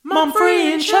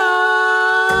Mumfrey and Chud.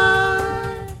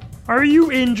 Are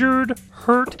you injured,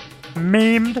 hurt,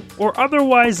 maimed, or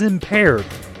otherwise impaired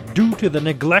due to the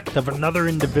neglect of another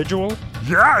individual?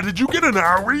 Yeah, did you get an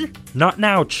owie? Not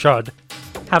now, Chud.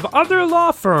 Have other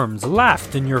law firms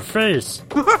laughed in your face?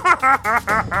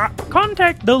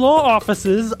 Contact the law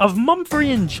offices of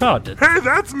Mumfrey and Chud. Hey,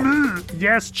 that's me.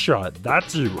 Yes, Chud,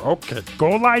 that's you. Okay, go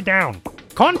lie down.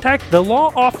 Contact the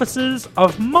law offices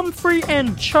of Mumfrey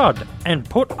and Chud and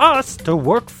put us to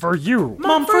work for you.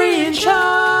 Mumfrey and Chud.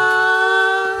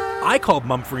 I called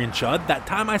Mumfrey and Chud that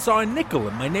time I saw a nickel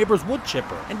in my neighbor's wood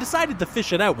chipper and decided to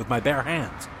fish it out with my bare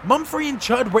hands. Mumfrey and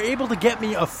Chud were able to get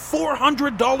me a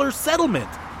 $400 settlement.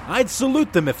 I'd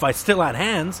salute them if I still had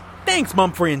hands. Thanks,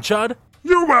 Mumfrey and Chud.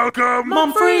 You're welcome.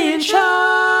 Mumfrey and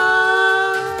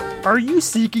Chud. Are you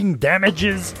seeking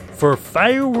damages for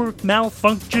firework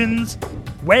malfunctions,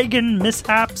 wagon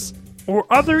mishaps, or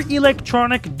other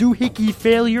electronic doohickey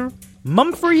failure?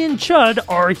 Mumfrey and Chud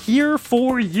are here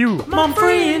for you.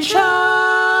 Mumfrey and Chud.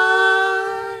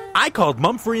 I called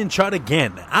Mumfrey and Chud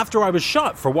again after I was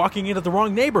shot for walking into the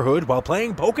wrong neighborhood while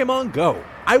playing Pokemon Go.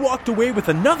 I walked away with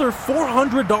another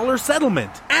 $400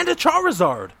 settlement and a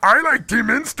Charizard. I like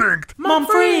Team Instinct.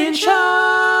 Mumfrey and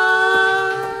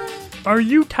Chud. Are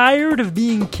you tired of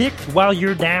being kicked while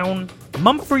you're down?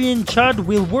 Mumfrey and Chud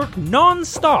will work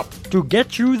non-stop to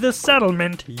get you the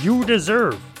settlement you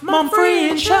deserve. Mumfrey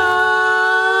and Chud.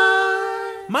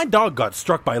 My dog got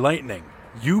struck by lightning.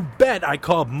 You bet I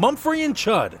called Mumfrey and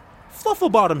Chud.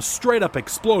 Flufflebottom straight up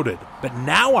exploded, but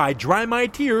now I dry my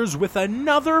tears with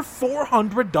another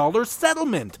 $400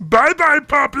 settlement. Bye-bye,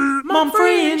 puppy.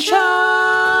 Mumfrey and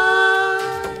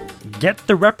Chud. Get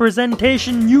the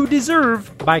representation you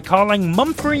deserve by calling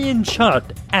Mumfrey and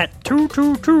Chud at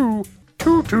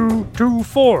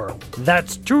 222-2224.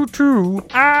 That's 22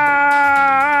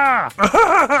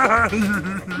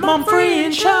 Mumfrey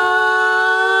and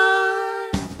Chud.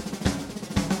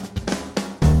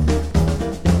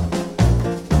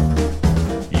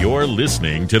 You're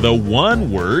listening to the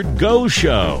One Word Go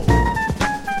Show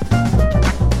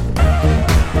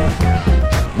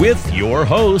with your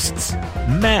hosts,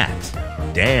 Matt,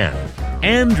 Dan,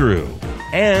 Andrew,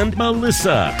 and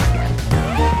Melissa.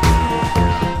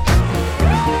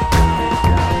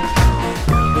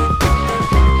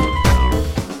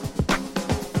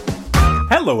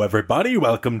 Hello everybody,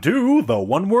 welcome to the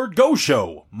One Word Go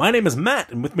Show. My name is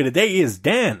Matt, and with me today is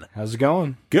Dan. How's it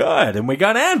going? Good, and we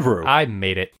got Andrew. I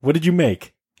made it. What did you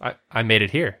make? I made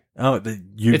it here. Oh,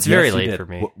 It's very late for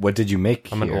me. What did you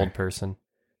make? I'm here? an old person.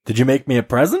 Did you make me a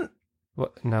present?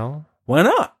 What? No. Why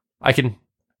not? I can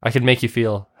make you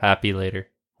feel happy later.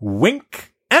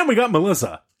 Wink. And we got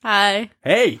Melissa. Hi.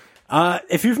 Hey,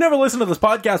 if you've never listened to this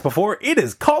podcast before, it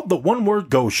is called the One Word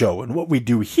Go Show, and what we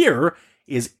do here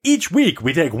is each week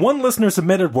we take one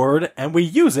listener-submitted word and we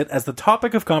use it as the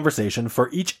topic of conversation for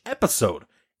each episode.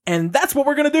 And that's what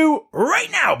we're going to do right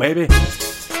now, baby.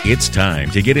 It's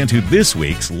time to get into this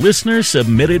week's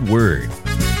listener-submitted word.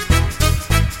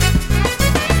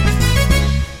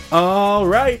 All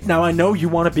right, now I know you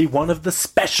want to be one of the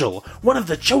special, one of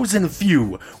the chosen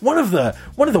few, one of the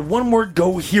One Word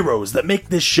Go heroes that make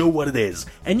this show what it is.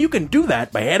 And you can do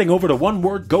that by heading over to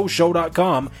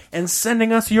onewordgoshow.com and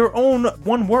sending us your own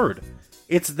one word.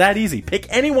 It's that easy. Pick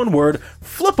any one word,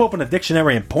 flip open a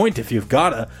dictionary and point if you've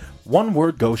got a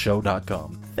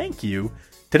onewordgoshow.com. Thank you.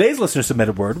 Today's listener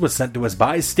submitted word was sent to us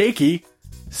by Stakey.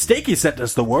 Stakey sent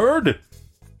us the word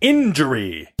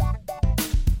injury.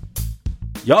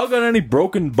 Y'all got any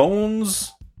broken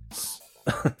bones?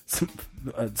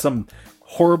 some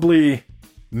horribly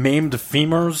maimed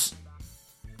femurs?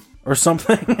 Or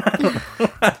something?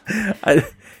 I don't know.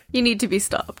 You need to be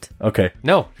stopped. Okay.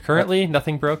 No, currently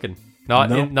nothing broken. Not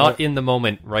No? in the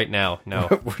moment right now. No.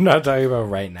 We're not talking about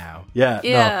right now. Yeah.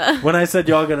 Yeah. No. When I said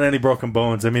y'all got any broken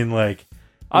bones, I mean like...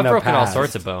 I've the broken all past.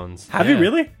 sorts of bones. Have you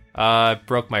really?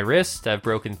 Broke my wrist. I've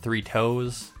broken 3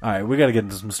 toes. Alright, we gotta get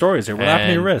into some stories here. What happened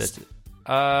to your And wrist?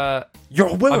 I'm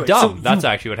dumb. That's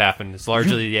actually what happened. It's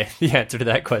largely the answer to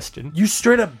that question. You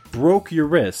straight up broke your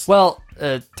wrist. Well,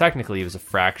 technically it was a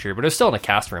fracture, but it was still in a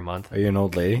cast for a month. Are you an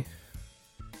old lady?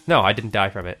 No, I didn't die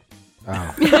from it.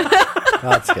 Oh.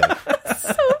 That's good.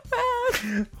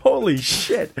 Holy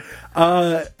shit.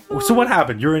 So what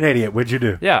happened? You're an idiot. What'd you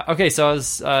do? Yeah, okay, so I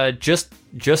was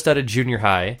just out of junior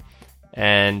high,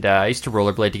 and I used to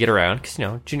rollerblade to get around, because, you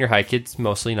know, junior high kids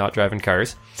mostly not driving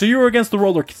cars. So you were against the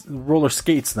roller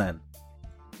skates then?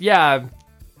 Yeah,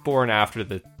 born after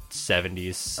the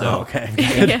 70s, so... Oh, okay.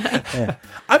 Yeah. Yeah.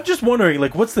 I'm just wondering,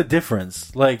 like, what's the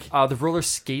difference? Like, The roller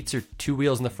skates are 2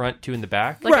 wheels in the front, 2 in the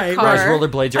back. Like Right, a car. right. Whereas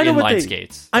rollerblades I are know what inline they-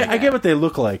 skates. I get what they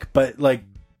look like, but, like,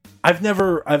 I've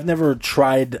never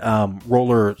tried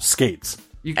roller skates.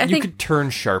 You I think- could turn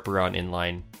sharper on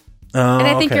inline. And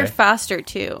I think okay. you're faster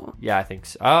too. Yeah, I think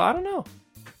so. I don't know.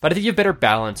 But I think you have better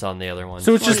balance on the other ones.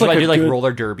 So it's just Which is like why I a do like good-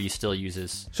 roller derby still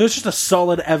uses. So it's just a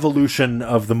solid evolution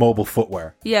of the mobile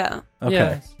footwear. Yeah. Okay.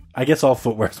 Yeah. I guess all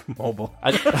footwear's mobile.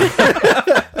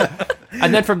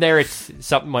 And then from there, it's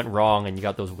something went wrong, and you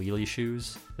got those wheelie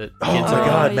shoes that Oh kids my are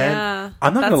god, yeah. man!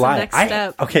 I'm not That's gonna the lie. next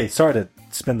step. Okay, sorry to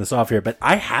spin this off here, but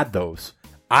I had those.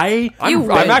 You I'm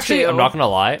would, actually, too. I'm not gonna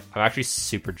lie, I'm actually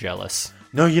super jealous.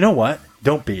 No, you know what?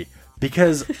 Don't be,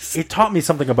 because it taught me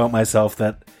something about myself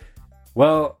that,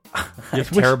 well, You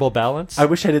have terrible balance. I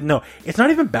wish I didn't know. It's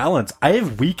not even balance. I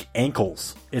have weak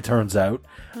ankles. It turns out.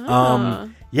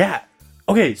 Yeah.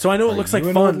 Okay, so I know it looks like you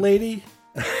an fun. old lady?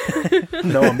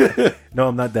 No,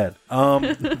 I'm not dead.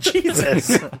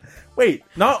 Jesus. Wait,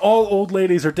 not all old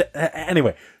ladies are dead.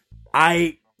 Anyway,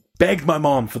 I begged my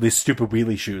mom for these stupid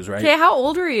wheelie shoes, right? Okay, how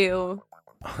old are you?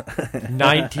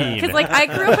 19. Because like I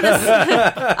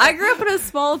grew up in a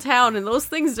small town, and those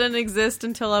things didn't exist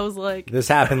until I was like, This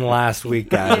happened last week,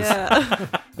 guys.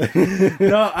 yeah.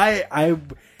 No, I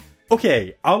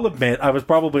okay, I'll admit I was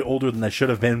probably older than I should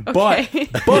have been, Okay.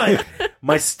 but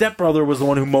my stepbrother was the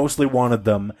one who mostly wanted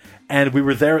them, and we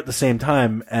were there at the same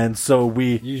time, and so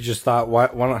we You just thought, why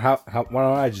don't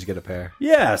I just get a pair?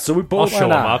 so we both I'll show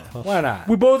Why 'em not? up. Why not?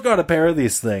 we both got a pair of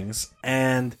these things,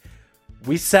 and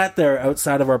we sat there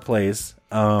outside of our place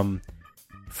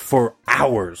for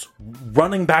hours,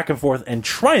 running back and forth and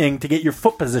trying to get your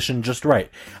foot position just right.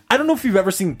 I don't know if you've ever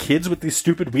seen kids with these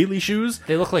stupid wheelie shoes.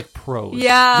 They look like pros.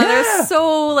 Yeah, Yeah. they're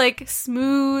so like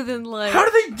smooth and like How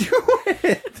do they do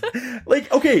it? Like,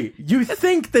 okay, you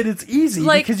think that it's easy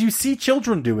Like- because you see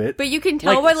children do it. but you can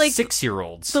tell by like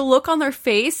 6-year-olds. the look on their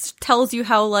face tells you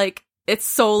how like it's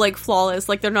so like flawless,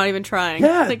 like they're not even trying.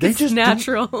 Yeah, like they it's just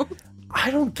natural. I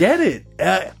don't get it.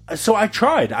 So I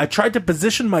tried. I tried to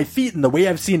position my feet in the way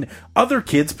I've seen other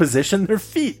kids position their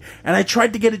feet, and I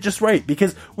tried to get it just right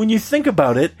because when you think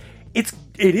about it, it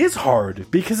is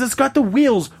hard because it's got the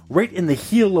wheels right in the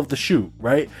heel of the shoe,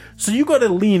 right? So you got to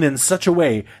lean in such a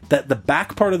way that the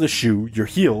back part of the shoe, your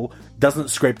heel, doesn't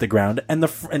scrape the ground, and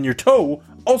and your toe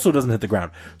also doesn't hit the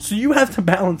ground. So you have to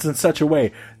balance in such a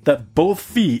way that both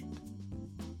feet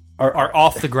are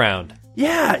off the ground.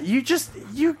 yeah, you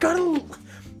gotta.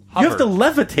 You have to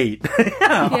levitate.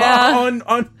 Yeah.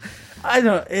 On. I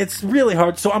know it's really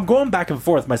hard. So I'm going back and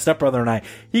forth. My stepbrother and I.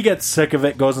 He gets sick of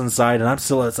it, goes inside, and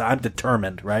I'm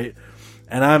determined, right?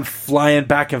 And I'm flying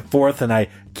back and forth, and I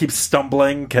keep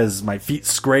stumbling because my feet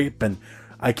scrape, and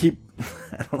I keep.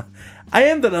 I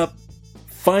ended up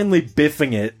finally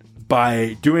biffing it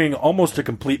by doing almost a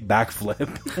complete backflip.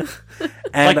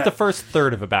 And Like the first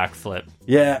third of a backflip.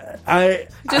 yeah, I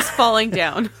Just falling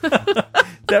down.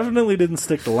 definitely didn't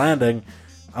stick the landing.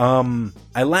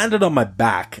 I landed on my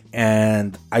back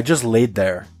and I just laid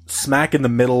there, smack in the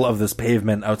middle of this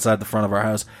pavement outside the front of our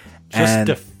house. Just And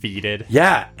defeated.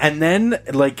 yeah, and then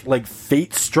like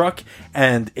fate struck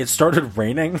and it started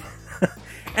raining.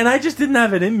 And I just didn't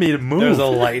have it in me to move. There's a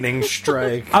lightning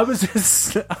strike. I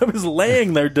was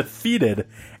laying there defeated,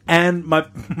 and my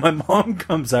mom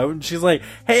comes out and she's like,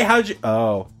 "Hey, how'd you?"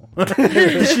 Oh,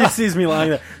 she sees me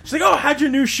lying there. She's like, "Oh, how'd your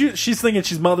new shoes?" She's thinking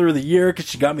she's mother of the year because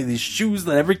she got me these shoes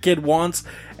that every kid wants,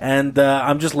 and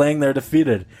I'm just laying there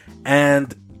defeated.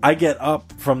 And I get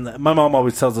up from my mom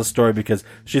always tells this story because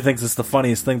she thinks it's the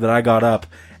funniest thing that I got up,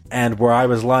 and where I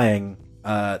was lying.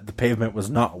 The pavement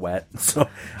was not wet, so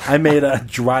I made a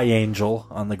dry angel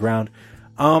on the ground.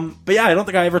 But yeah, I don't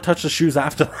think I ever touched the shoes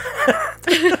after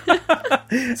that.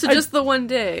 So just the one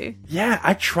day. Yeah,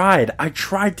 I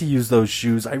tried to use those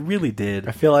shoes. I really did.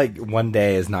 I feel like one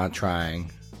day is not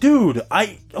trying. Dude,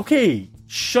 okay,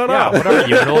 shut Yeah, up. what are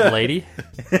you, an old lady?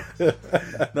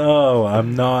 No,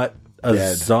 I'm not a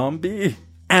Dead. zombie.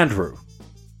 Andrew,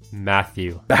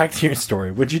 Matthew. back to your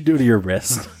story. What'd you do to your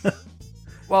wrist?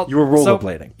 Well, You were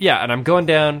rollerblading. Yeah, and I'm going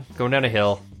down a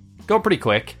hill, going pretty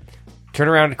quick. Turn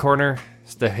around a corner,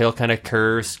 the hill kind of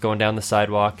curves, going down the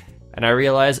sidewalk, and I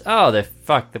realize,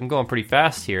 I'm going pretty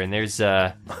fast here, and there's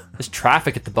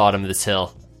traffic at the bottom of this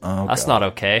hill. Oh, That's God. not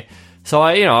okay. So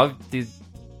the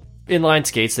inline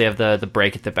skates, they have the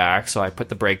brake at the back, so I put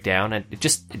the brake down, and it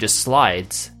just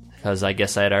slides. Because I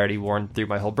guess I had already worn through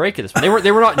my whole brake at this point.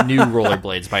 They were not new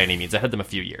rollerblades by any means. I had them a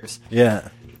few years. Yeah.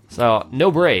 So, no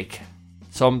brake.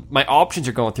 So, my options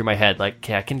are going through my head, like,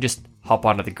 okay, I can just hop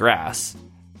onto the grass.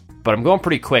 But I'm going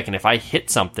pretty quick, and if I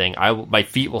hit something, my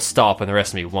feet will stop, and the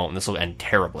rest of me won't, and this will end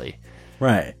terribly.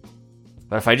 Right.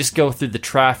 But if I just go through the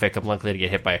traffic, I'm likely to get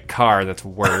hit by a car, that's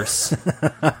worse.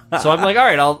 So I'm like, all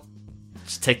right, I'll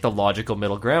just take the logical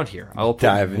middle ground here. I will put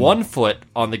Dive in. 1 foot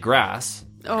on the grass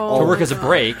Oh, to work my as a God.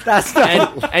 brake,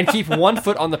 and keep 1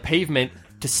 foot on the pavement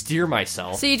to steer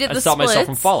myself. So you did and the stop myself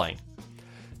from splits? falling.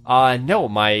 No,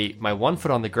 my 1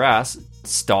 foot on the grass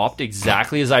stopped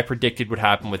exactly as I predicted would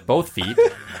happen with both feet,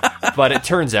 but it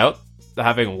turns out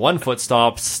having 1 foot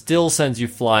stop still sends you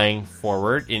flying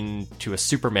forward into a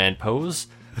Superman pose,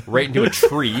 right into a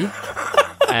tree,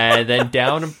 and then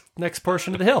down the next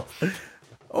portion of the hill.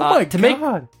 Oh my to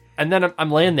god! And then I'm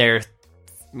laying there,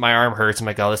 my arm hurts. I'm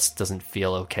like, oh, this doesn't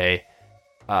feel okay.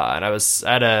 And I was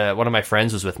at one of my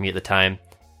friends was with me at the time.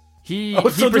 He so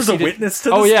there's a proceeded- witness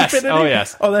to oh the yes, stupidity? oh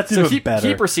yes. Oh, that's so even he, better.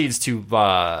 He proceeds to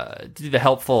do the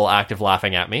helpful act of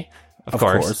laughing at me, of Of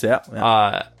course, course,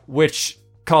 yeah. which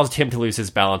caused him to lose his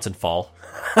balance and fall.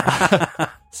 So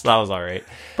that was all right.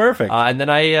 Perfect. And then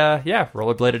I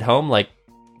rollerbladed home like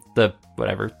the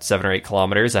 7 or 8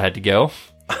 kilometers I had to go.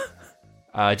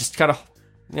 Just kind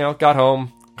of got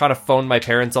home, kind of phoned my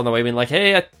parents on the way, being like,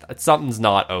 hey, something's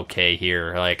not okay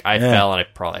here. Like I fell and I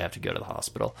probably have to go to the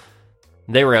hospital.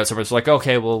 And they were out, so I was like,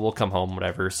 okay, well, we'll come home,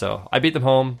 whatever. So I beat them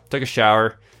home, took a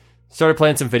shower, started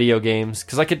playing some video games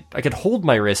because I could hold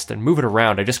my wrist and move it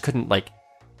around. I just couldn't like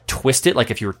twist it like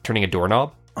if you were turning a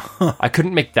doorknob. I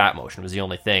couldn't make that motion. Was the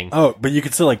only thing. Oh, but you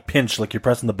could still like pinch, like you're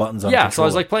pressing the buttons on. Yeah, so I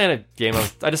was controller. like playing a game.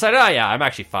 I decided, I'm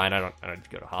actually fine. I don't need to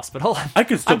go to hospital. I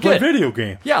could still I'm play good. video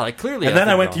games. Yeah, like clearly. And then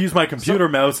I nothing went to wrong. use my computer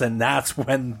mouse, and that's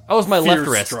when Oh, it was my fear left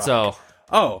wrist. struck. So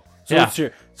Oh, so Yeah.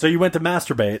 it's so you went to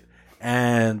masturbate,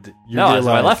 and you no, it was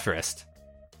my realized- left wrist.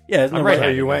 Yeah, isn't I'm it right So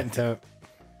handed. you went to.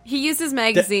 He uses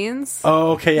magazines.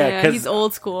 Oh, okay, yeah. yeah, 'cause- he's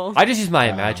old school. I just use my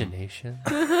imagination.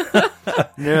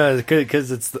 No,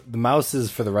 because it's the mouse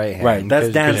is for the right hand. Right, that's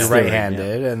 'cause Dan's you're theory,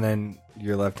 right-handed, and then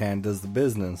your left hand does the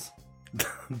business.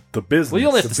 the business. Well, you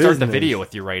only have to The start the business. video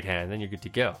with your right hand, then you're good to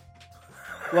go.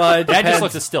 Well, it Dad just depends.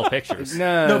 looks at still pictures.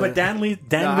 No, but Dan I reads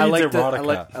like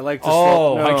erotica. I like to.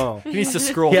 Oh, no. he needs to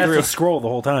scroll He has through. to scroll the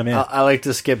whole time. Yeah. I like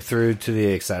to skip through to the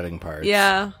exciting parts.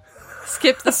 Yeah.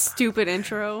 Skip the stupid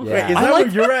intro. Yeah. Is that where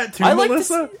you're at too, I like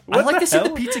Melissa? to What see the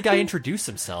hell? pizza guy introduce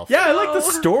himself. Yeah, I like the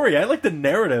story. I like the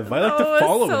narrative. I like to Oh,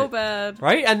 follow it's so it. bad.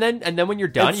 Right, and then when you're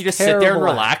done, It's you just sit there and terrible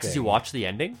relax as acting. you watch the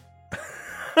ending.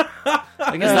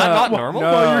 Like, is that not normal?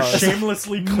 While you're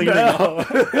shamelessly cleaning up.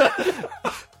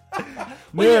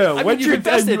 No, I mean, once you've you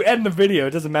invested- end the video, it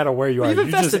doesn't matter where you are. You've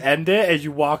You just invested- end it as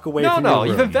you walk away from No, your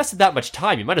you've room. invested that much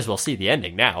time. You might as well see the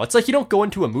ending now. It's like you don't go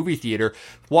into a movie theater,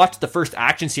 watch the first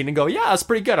action scene, and go, "Yeah, that's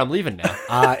pretty good. I'm leaving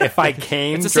now." If I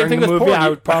came It's the same during thing the with movie, porn. I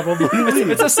would probably leave.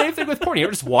 It's the same thing with porn. You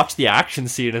don't just watch the action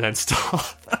scene and then stop.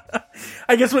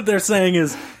 I guess what they're saying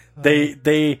is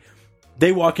they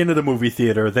walk into the movie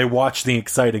theater, they watch the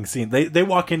exciting scene. They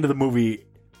walk into the movie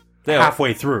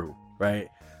halfway through, right?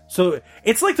 So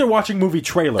it's like they're watching movie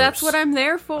trailers. That's what I'm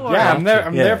there for. Yeah, I'm there.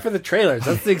 I'm Yeah. there for the trailers.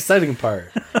 That's the exciting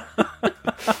part.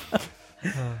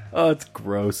 Oh, it's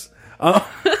gross.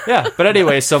 Yeah, but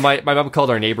anyway, so my mom called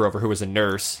our neighbor over who was a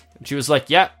nurse. And she was like,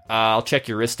 "Yeah, I'll check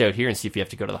your wrist out here and see if you have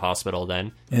to go to the hospital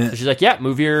then." Yeah. So she's like, "Yeah,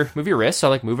 move your wrist." So I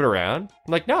like move it around.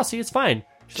 I'm like, "No, see, it's fine."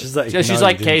 She's like, She's no, you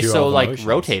like, didn't "Okay, do so all the like motions."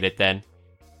 rotate it then."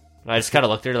 And I just kind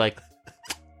of looked at her like,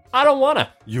 "I don't wanna."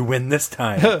 You win this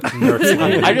time. Nurse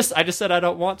lady. I just said I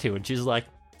don't want to, and she's like,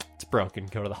 "It's broken.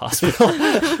 Go to the hospital."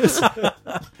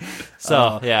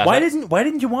 So yeah, Why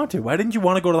didn't you want to? Why didn't you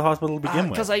want to go to the hospital to begin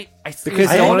with? because I Because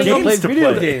I they had want to go games play to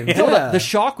video play. games. No, Yeah. the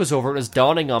shock was over. It was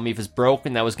dawning on me if it's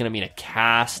broken, that was going to mean a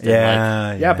cast.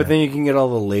 And Yeah, but then you can get all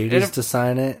the ladies If- to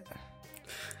sign it.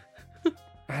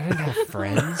 I didn't have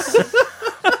friends.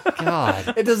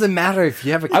 God, It doesn't matter if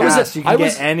you have a I was cast. You can I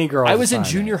was get any girl. I to was in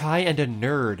sign junior it. high and a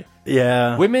nerd.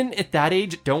 yeah. Women at that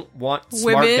age don't want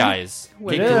smart Women? guys.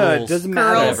 Big Yeah, it girls, doesn't Girls.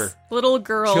 matter. whatever. Little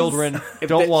girls. Children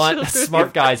don't want Children.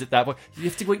 smart guys at that point. You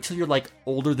have to wait till you're like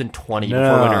older than 20 No,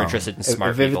 before no, when no. you're interested in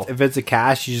smart if people. If it's a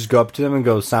cast, you just go up to them and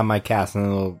go sign my cast, and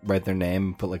then they'll write their name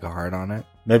and put like a heart on it.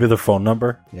 Maybe their phone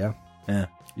number. Yeah, Yeah.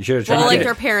 you should have Or tried like it.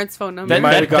 their parents' phone number. then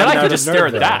might have then gotten I out could of just stare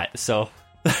at nerd that. So,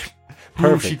 ooh,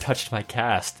 Perfect. she touched my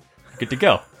cast. Good to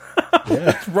go.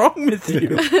 What's wrong with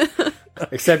you?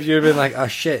 Except you'd have been like, oh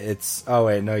shit, it's. Oh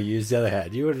wait, no, you use the other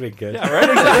head. You would have been good. Yeah,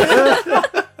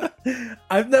 right?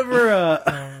 I've never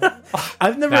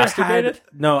Masturbated? had.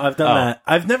 No, I've done Oh. that.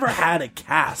 I've never had a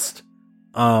cast.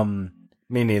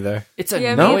 Me neither. It's Yeah, me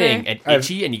annoying either. and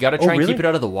itchy, and you got to try and really? keep it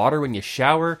out of the water when you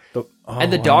shower.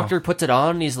 And the wow. doctor puts it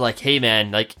on, and he's like, "Hey, man,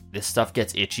 like this stuff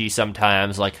gets itchy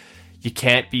sometimes. Like you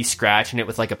can't be scratching it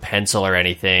with like a pencil or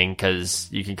anything because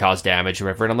you can cause damage or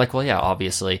whatever." And I'm like, "Well, yeah,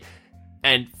 obviously."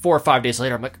 And 4 or 5 days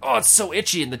later, I'm like, "Oh, it's so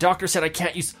itchy," and the doctor said I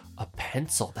can't use a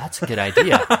pencil. That's a good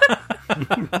idea.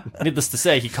 Needless to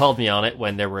say, he called me on it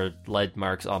when there were lead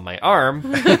marks on my arm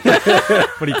when he took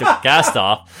the cast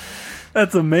off.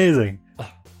 That's amazing.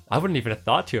 I wouldn't even have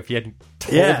thought to if he hadn't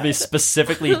told me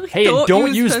specifically, hey, Don't and don't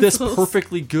use use this pencils.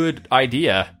 perfectly good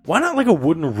idea. Why not like a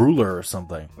wooden ruler or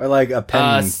something? Or like a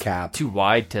pen It's cap. too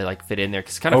wide to like fit in there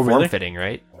because it's kind of Oh, really? form-fitting,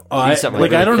 right? I Use something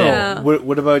like, I don't know. Yeah.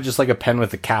 What about just like a pen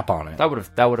with a cap on it? That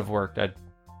would have worked. I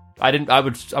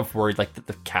was worried like that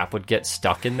the cap would get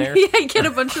stuck in there. Yeah, you get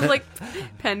a bunch of like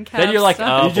pen caps. Then you're like,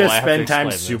 stuff. oh, You just boy, I have to spend time explain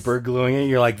this. super gluing it.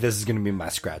 You're like, this is going to be my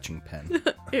scratching pen.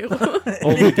 Ew.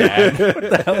 Only dad.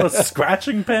 The hell, a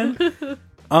scratching pen?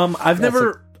 I've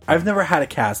never had a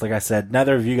cast. Like I said,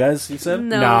 neither of you guys. You said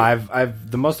No. No,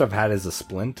 I've the most I've had is a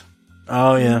splint.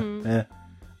 Oh yeah, yeah.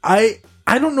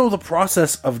 I don't know the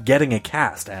process of getting a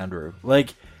cast, Andrew.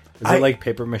 Like, Is it like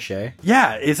paper mache?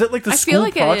 yeah, is it like the I school feel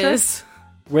like project it is.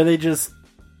 where they just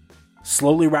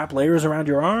slowly wrap layers around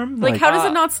your arm? Like, how does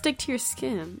it not stick to your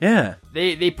skin? Yeah,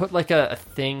 They put like a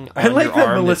thing on I like your that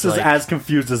arm Melissa's that's, like, as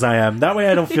confused as I am. That way,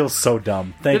 I don't feel so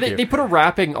dumb. Thank you. They put a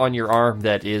wrapping on your arm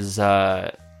that is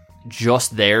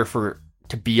just there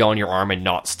to be on your arm and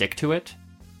not stick to it.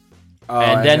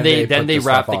 And then they put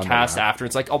wrap stuff the on cast there. after.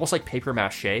 It's like almost like paper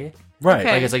mache. right.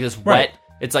 Okay. Like it's like this Right. wet.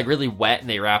 It's like really wet, and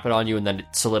they wrap it on you, and then it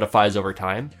solidifies over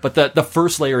time. But the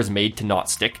first layer is made to not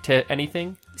stick to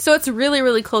anything. So it's really,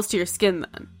 really close to your skin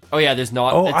then. Oh yeah, there's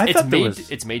not. Oh, it's, I it's thought there made.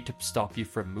 was- It's made to stop you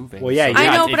from moving. Well, yeah, So,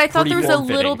 yeah. I know, it's but I thought pretty there was a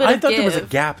form-fitting. little bit I of thought there was a give.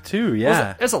 gap too.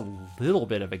 Yeah, There's a little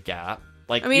bit of a gap.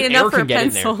 Like I mean, air enough for can a get in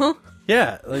there. pencil.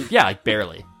 yeah. Like, Yeah, like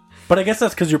barely. but I guess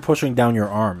that's because you're pushing down your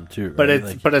arm too. But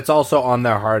right? it's also on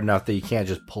there hard enough that you can't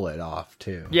just pull it off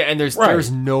too. Yeah, and there's Right.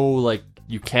 no like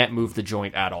you can't move the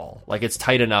joint at all. Like it's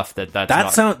tight enough that That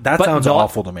not, sounds but not-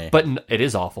 awful to me. But it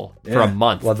is awful for Yeah. a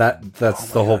month. Well,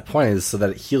 that's the whole point is so that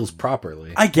it heals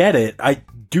properly. I get it. I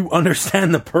do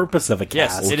understand the purpose of a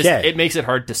cast. yes, Okay. it makes it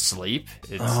hard to sleep.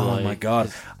 It's Oh like, my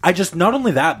god. I just not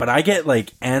only that, but I get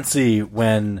like antsy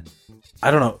when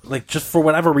I don't know, like just for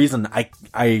whatever reason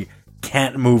I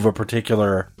can't move a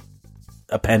particular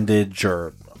appendage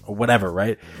or whatever,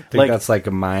 right? I think that's like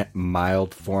a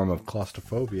mild form of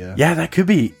claustrophobia. Yeah, that could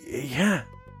be. Yeah,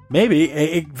 maybe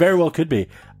it very well could be.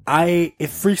 It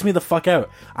freaks me the fuck out.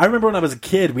 I remember when I was a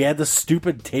kid, we had this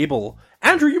stupid table.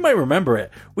 Andrew, you might remember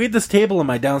it. We had this table in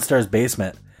my downstairs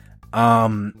basement,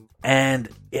 and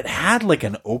it had like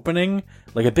an opening,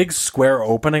 like a big square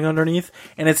opening underneath.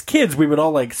 And as kids, we would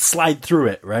all like slide through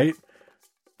it, right?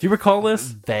 Do you recall this?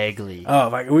 vaguely. Oh,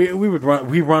 like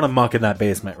we run amok in that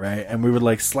basement, right? And we would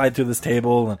like slide through this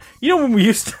table, and you know when we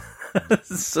used to.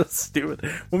 This is so stupid.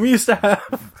 When we used to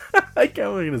have, I can't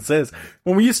believe I'm gonna say this.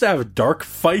 When we used to have dark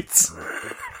fights,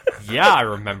 Yeah, I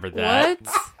remember that.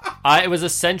 What? It was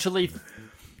essentially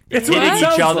it's hitting what it each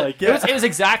sounds other. like. Yeah. It was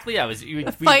exactly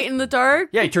that. Fight in the dark?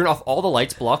 Yeah, you turn off all the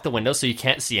lights, block the windows so you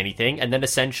can't see anything, and then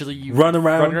essentially you Run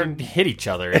around and hit each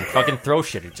other and fucking throw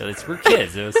shit at each other. It's for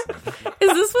kids. It was,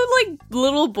 Is this what like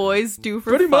little boys do for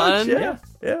Pretty fun? much, yeah,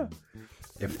 yeah.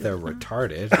 If they're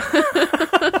retarded.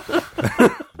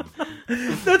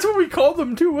 That's what we called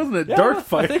them too, wasn't it? Dark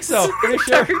fights. I think so. Pretty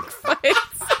sure. Dark fights.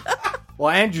 Well,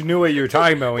 Andrew knew what you were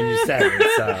talking about when you said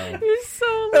it, so. You're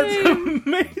so lame.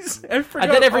 Amazing. I forgot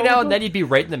And then every all now about- and then you'd be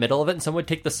right in the middle of it, and someone would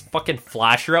take this fucking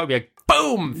flasher out and be like,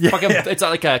 boom! Fucking, it's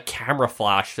like a camera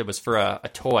flash that was for a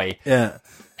toy. Yeah,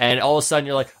 And all of a sudden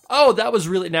you're like, oh, that was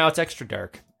really, now it's extra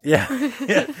dark. yeah,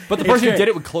 yeah. But the person who great. did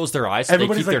it would close their eyes so they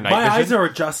Everybody's keep like, their my night eyes vision. are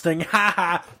adjusting. Ha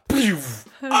ha.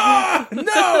 Ah,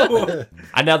 no.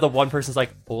 And now the one person's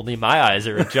like, only my eyes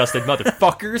are adjusted,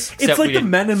 motherfuckers. It's Except we like the didn't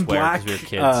Men in swear 'cause Black. we were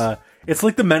kids. It's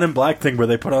like the Men in Black thing where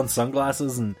they put on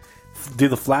sunglasses and do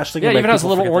the flash thing. Yeah, and even make has a people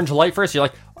little forget orange light first. You're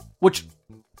like, which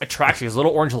attracts you? Because a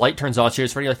little orange light turns on, so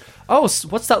you're like, oh,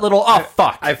 what's that little? Oh,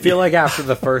 fuck! I feel like after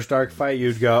the first dark fight,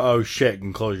 you'd go, oh shit,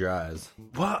 and close your eyes.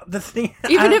 Well, the thing,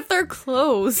 Even if they're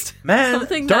closed. man,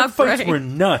 Something dark not fights right. were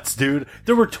nuts, dude.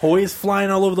 There were toys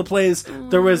flying all over the place.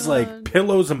 There was like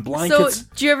pillows and So, blankets.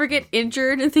 do you ever get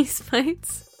injured in these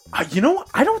fights? You know,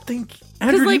 I don't think.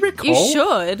 Andrew, Because, do like, you recall? you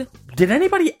should. Did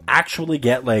anybody actually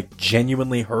get like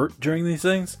genuinely hurt during these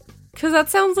things? Because that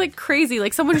sounds like crazy.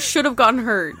 Like, someone should have gotten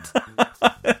hurt.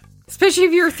 Especially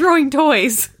if you were throwing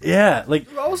toys. Yeah, like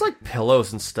always like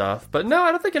pillows and stuff. But no,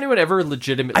 I don't think anyone ever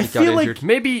legitimately I got feel like- injured.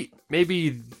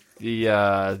 Maybe the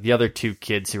other two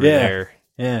kids who were yeah, there.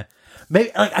 yeah.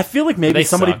 Maybe like I feel like maybe They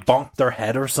somebody sucked. bonked their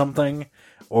head or something.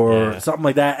 Or Yeah. something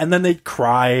like that, and then they'd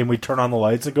cry, and we'd turn on the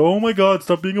lights and go, "Oh my god,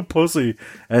 stop being a pussy,"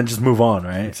 and just move on,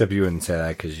 right? Except you wouldn't say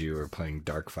that because you were playing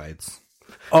dark fights.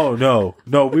 Oh no,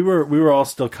 we were all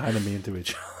still kind of mean to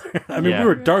each other. I mean, Yeah. we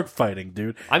were dark fighting,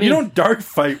 dude. I you mean- don't dark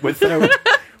fight without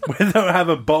without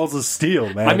having balls of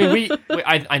steel, man. I mean,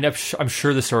 I'm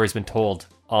sure the story's been told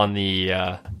on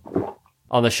the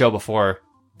show before.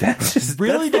 That's just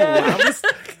Really, that's the Dad? loudest.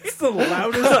 It's the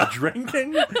loudest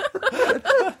drinking.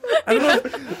 I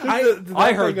don't know.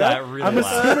 I heard that really I'm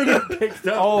loud. assuming it picked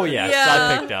up. Oh yes,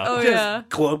 I picked up. Oh Just yeah.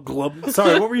 glub glub.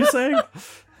 Sorry, what were you saying?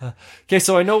 Okay,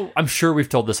 so I'm sure we've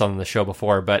told this on the show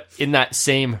before, but in that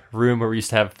same room where we used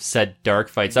to have said dark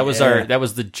fights, that was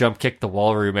the jump kick the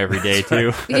wall room every day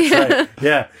too. Right.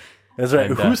 Yeah, that's right.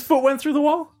 And, Whose foot went through the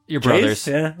wall? Your Jay's? brothers.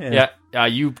 Yeah.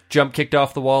 You jump kicked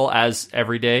off the wall as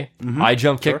every day. Mm-hmm. I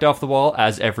jump kicked off the wall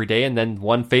as every day, and then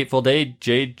one fateful day,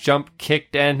 Jay jump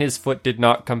kicked and his foot did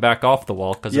not come back off the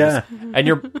wall because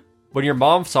when your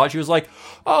mom saw it, she was like,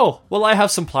 "Oh, well, I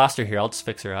have some plaster here. I'll just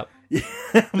fix her up."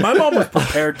 My mom was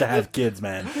prepared to have kids,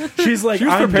 man. She's like, She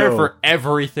was I prepared know. for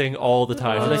everything all the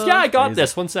time. She's like, "Yeah, I got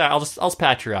this. One sec, I'll just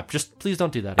patch her up. Just please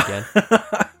don't do that again."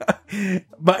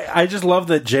 But I just love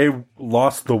that Jay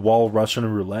lost the wall Russian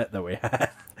roulette that we had.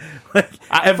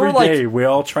 Every for, day we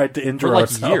all tried to injure For like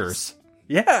ourselves. years,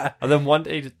 Yeah. and then one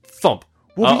day, thump.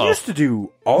 Well, Uh-oh. we used to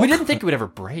do all. We didn't think it would ever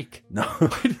break. No,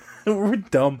 we're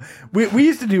dumb. We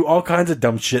used to do all kinds of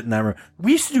dumb shit in that room.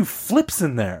 We used to do flips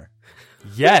in there.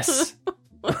 Yes,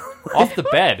 off the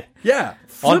bed. Yeah,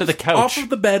 Onto flips the couch. off of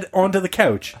the bed onto the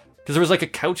couch. Because there was like a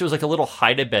couch, it was like a little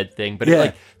hide-a-bed thing, but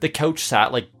Yeah. the couch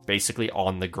sat like basically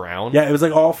on the ground. Yeah, it was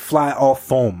like all flat, all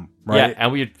foam. Right?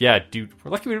 Yeah, and dude, we're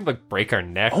lucky we didn't like break our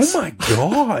necks. Oh my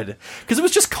god. Because it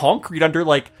was just concrete under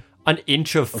like an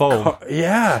inch of foam.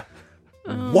 Yeah.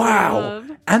 Wow.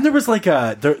 And there was like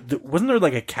wasn't there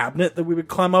like a cabinet that we would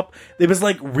climb up? It was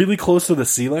like really close to the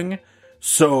ceiling.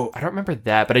 So I don't remember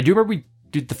that, but I do remember we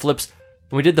did the flips.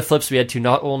 When we did the flips, we had to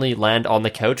not only land on the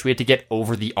couch, we had to get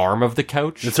over the arm of the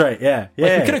couch. that's right. Yeah. Like,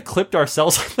 Yeah. we could have clipped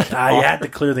ourselves on that You arm. had to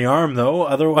clear the arm though,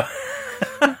 otherwise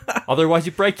Otherwise,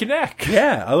 you break your neck.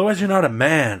 yeah, otherwise you're not a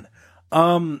man.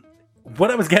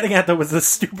 What I was getting at though was this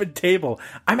stupid table.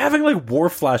 I'm having like war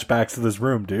flashbacks to this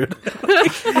room, dude.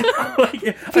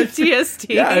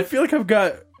 PTSD. Yeah, I feel like I've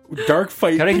got dark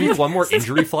fight. Can I give you one more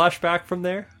injury flashback from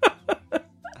there?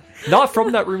 Not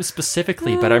from that room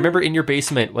specifically, but I remember in your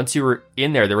basement, once you were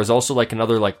in there was also like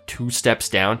another like 2 steps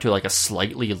down to like a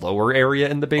slightly lower area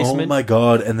in the basement. Oh my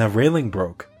god, and the railing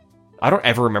broke. I don't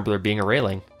ever remember there being a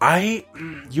railing.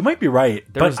 You might be right,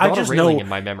 There but was not I just a railing know in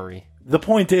my memory. the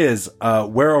point is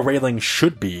where a railing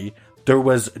should be. There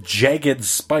was jagged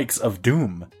spikes of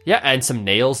doom. Yeah, and some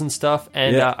nails and stuff.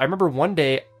 And Yeah. I remember one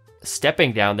day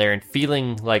stepping down there and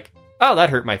feeling like, oh,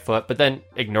 that hurt my foot, but then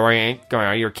ignoring it, going,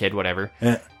 oh, you're a kid, whatever.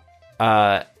 Yeah.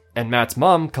 And Matt's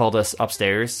mom called us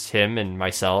upstairs, him and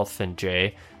myself and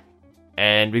Jay,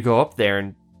 and we go up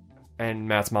there, and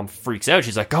Matt's mom freaks out.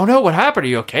 She's like, oh no, what happened? Are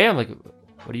you okay? I'm like,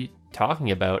 what are you talking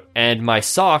about? And my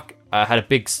sock had a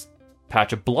big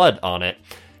patch of blood on it.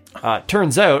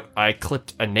 Turns out I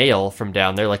clipped a nail from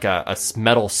down there, like a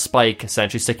metal spike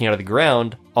essentially sticking out of the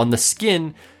ground on the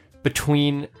skin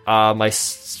between my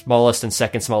smallest and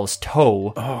second smallest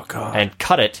toe. Oh god. And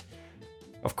cut it,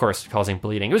 of course, causing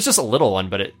bleeding. It was just a little one,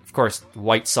 but of course,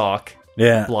 white sock,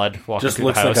 Yeah. blood walking Just through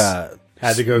looks the house. like a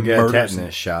Had to go get a murder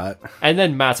tetanus shot. And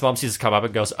then Matt's mom sees us come up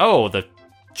and goes, "Oh, the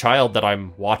child that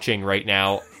I'm watching right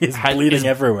now He's bleeding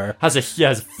everywhere.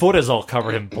 His foot is all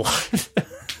covered in blood."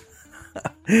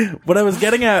 What I was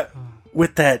getting at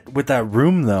with that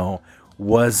room though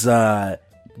was we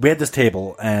had this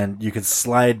table and you could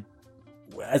slide.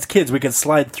 As kids, we could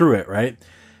slide through it, right?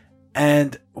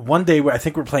 And one day, I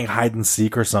think we were playing hide and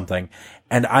seek or something,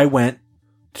 and I went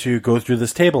to go through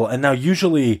this table. And now,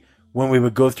 usually, when we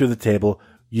would go through the table,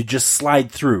 you just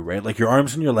slide through, right? Like your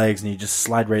arms and your legs, and you just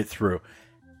slide right through.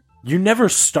 You never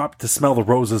stopped to smell the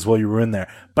roses while you were in there.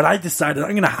 But I decided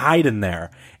I'm going to hide in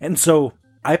there. And so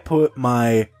I put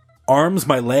my arms,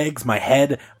 my legs, my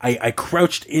head, I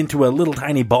crouched into a little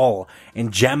tiny ball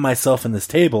and jammed myself in this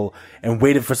table and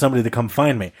waited for somebody to come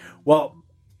find me. Well,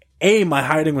 A, my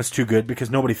hiding was too good because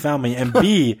nobody found me, and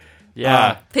B,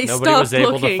 Yeah, They nobody was stopped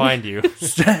able to looking. find you.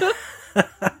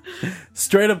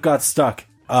 straight up got stuck.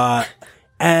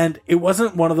 And it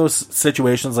wasn't one of those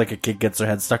situations like a kid gets their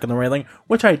head stuck in the railing,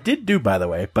 which I did do, by the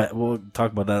way, but we'll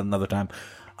talk about that another time.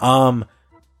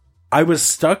 I was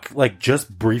stuck, like,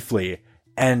 just briefly,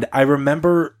 and I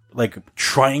remember, like,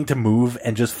 trying to move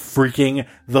and just freaking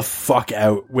the fuck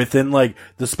out within, like,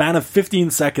 the span of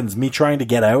 15 seconds, me trying to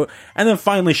get out, and then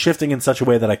finally shifting in such a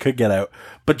way that I could get out.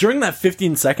 But during that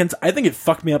 15 seconds, I think it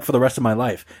fucked me up for the rest of my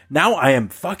life. Now I am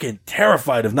fucking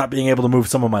terrified of not being able to move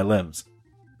some of my limbs.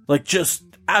 Like, just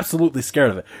absolutely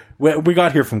scared of it. We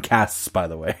got here from casts, by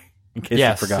the way, in case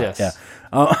Yes, you forgot. yes.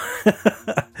 Yeah.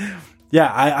 Yeah,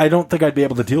 I don't think I'd be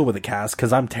able to deal with a cast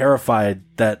because I'm terrified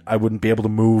that I wouldn't be able to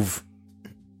move.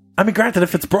 I mean, granted,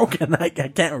 if it's broken, I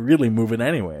can't really move it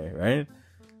anyway, right?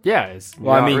 Yeah. It's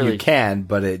Well, I not mean, really, you can,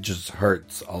 but it just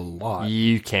hurts a lot.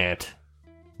 You can't.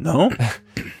 No?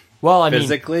 Well, I mean,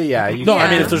 Physically, yeah. You No, can. I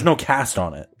mean, Yeah. if there's no cast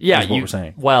on it. yeah, is what we're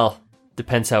saying. Well,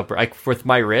 depends how. Like with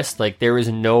my wrist, like there is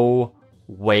no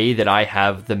way that I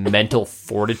have the mental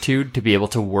fortitude to be able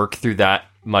to work through that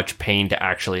much pain to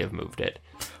actually have moved it.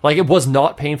 Like it was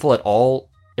not painful at all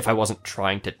if I wasn't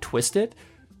trying to twist it,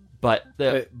 but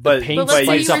the pain But let's say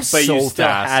spikes you up were- but so you still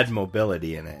fast. had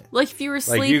mobility in it. Like if you were Like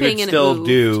sleeping you could and still it moved.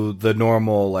 do the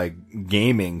normal like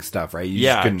gaming stuff, right? You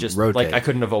yeah, just couldn't rotate. like I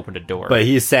couldn't have opened a door. But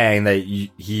he's saying that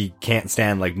he can't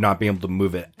stand like not being able to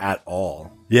move it at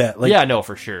all. Yeah, like, yeah, no,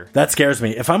 for sure. that scares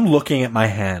me. If I'm looking at my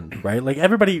hand, right? Like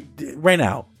everybody, right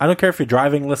now, I don't care if you're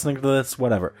driving, listening to this,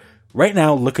 whatever. Right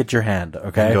now, look at your hand,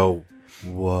 okay? And go,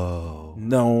 whoa.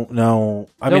 No.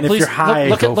 I No, mean, if please, you're high,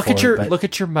 look go at for your it, but- look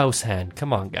at your mouse hand.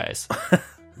 Come on, guys.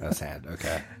 That's hand.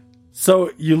 Okay.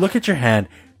 So you look at your hand.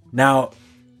 Now,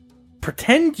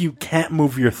 pretend you can't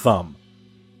move your thumb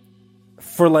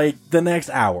for like the next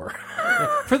hour.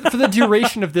 for the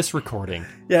duration of this recording.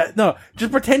 Yeah, no,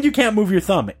 just pretend you can't move your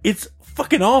thumb. It's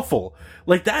fucking awful.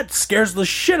 Like that scares the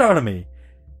shit out of me.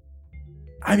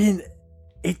 I mean,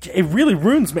 it really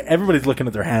ruins me. Everybody's looking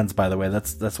at their hands, by the way.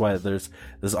 That's why there's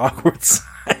this awkward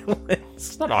silence.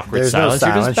 It's not awkward There's silence. no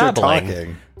You're just silence. You're babbling.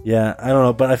 talking. Yeah, I don't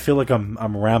know, but I feel like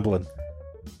I'm rambling.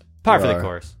 Par for You the are.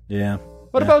 course. Yeah.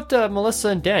 What about Melissa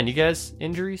and Dan? You guys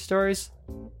injury stories?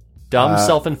 Dumb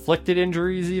self-inflicted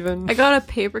injuries, even. I got a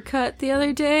paper cut the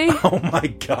other day. Oh my I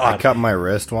god. cut my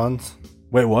wrist once.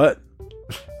 Wait, what?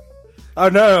 Oh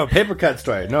no, paper cut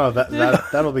story. No,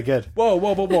 that'll be good. Whoa.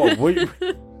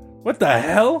 What the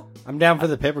hell? I'm down for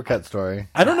the paper cut story.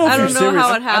 I don't know if I you're don't know serious. how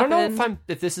it I don't happened. know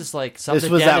if this is like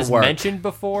something was Dan at has work. mentioned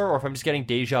before, or if I'm just getting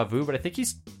deja vu. But I think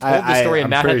he's told I- the story, and I'm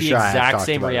Matt had pretty the sure I have exact talked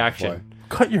same about it reaction.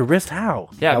 Cut your wrist how?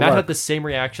 Yeah, At Matt work. had the same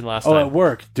reaction last Oh, time. at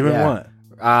work. Doing Yeah.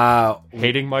 what?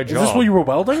 Hating my Is job. this what you were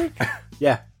welding?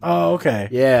 Yeah, Oh, okay.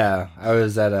 yeah. I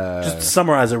was at a. Just to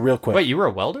summarize it real quick. Wait, you were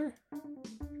a welder?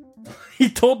 He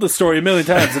told the story a million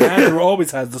times, and Andrew always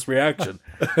has this reaction.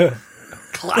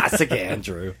 Classic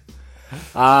Andrew.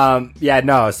 Yeah,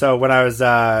 no. So when I was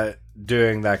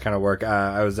doing that kind of work,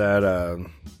 I was at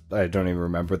I don't even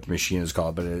remember what the machine is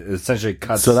called, but it essentially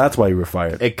cuts. So that's why you were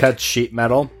fired. it cuts sheet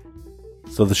metal.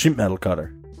 So the sheet metal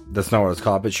cutter. That's not what it's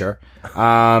called, but sure.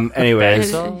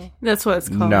 Anyways, Bandsaw? That's what it's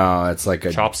called. no, it's like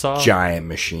a Chop saw? giant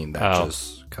machine that Oh.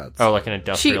 just cuts. Oh, like an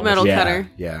industrial Sheet metal machine. yeah, cutter.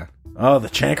 yeah. Oh, the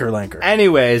chanker lanker.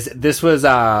 Anyways, this was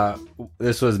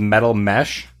metal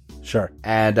mesh. Sure.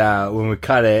 And when we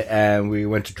cut it and we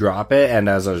went to drop it, and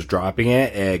as I was dropping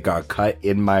it, it got cut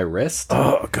in my wrist,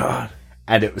 Oh god.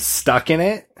 and it was stuck in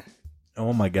it,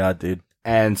 Oh my god, dude.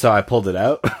 and so I pulled it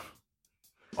out.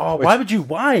 Oh, why would you?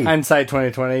 Why? Hindsight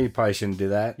 2020, you probably shouldn't do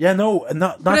that. Yeah, no,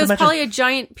 not But to it was mention. probably a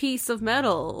giant piece of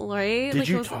metal, right? Did Like,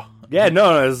 you it was- talk? Yeah,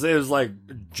 no, it was like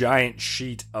a giant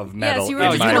sheet of metal. Yes, you were in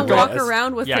just my gonna were walk wrist.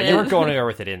 around with Yeah, it. you were going anywhere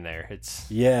with it in there. It's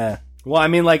Yeah. Well, I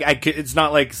mean, like it's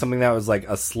not like something that was like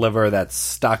a sliver that's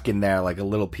stuck in there, like a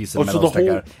little piece of Oh, so metal the stuck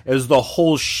whole- out. It was the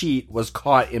whole sheet was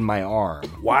caught in my arm.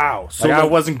 Wow. So Like I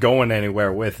like- wasn't going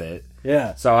anywhere with it.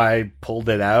 Yeah. So I pulled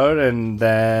it out, and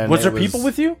then Was it there people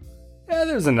with you? Yeah,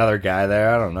 there was another guy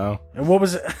there. I don't know. And what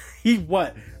was it? He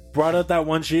what? Brought out that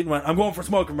one sheet and went, "I'm going for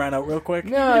smoke," and ran out real quick.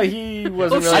 No, he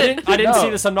wasn't Oh, really. shit. I didn't No. see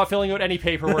this. I'm not filling out any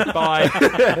paperwork. Bye.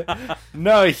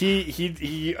 No,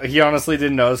 he honestly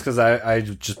didn't notice because I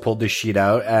just pulled the sheet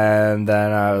out, and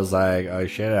then I was like, oh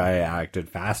shit! I acted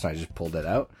fast, and I just pulled it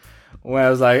out. When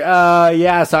I was like,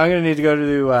 yeah, so I'm gonna need to go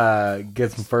to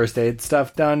get some first aid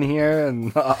stuff done here,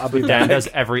 and I'll be Dan back. does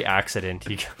every accident.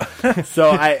 He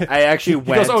So I actually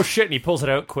went. goes, oh shit, and he pulls it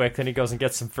out quick. Then he goes and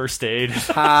gets some first aid.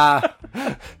 Ah.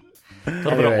 A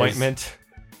little bit of Anyways. ointment.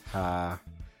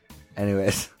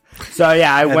 Anyways, so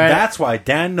yeah, I And went. that's why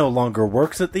Dan no longer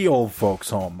works at the old folks'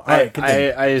 home. All right, continue.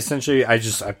 I essentially I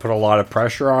put a lot of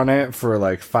pressure on it for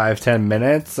like 5-10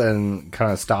 minutes and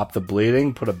kind of stopped the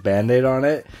bleeding, put a band-aid on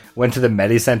it, went to the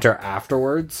Medi Center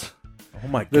afterwards. oh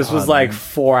my god. This was like man.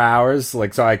 4 hours,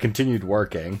 like so I continued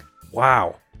working.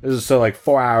 wow. This was so like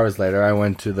 4 hours later I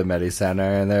went to the Medi Center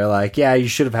and they're like, yeah, you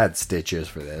should have had stitches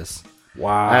for this.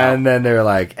 Wow. And then they're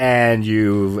like, and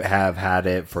you have had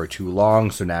it for too long,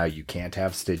 so now you can't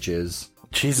have stitches.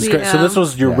 Jesus Christ. So Yeah. this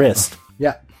was your Yeah. wrist.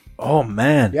 Yeah. Oh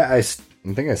man. Yeah, I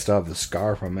think I still have the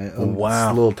scar from it. Wow.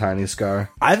 It's a little tiny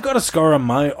scar. I've got a scar on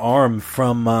my arm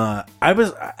from I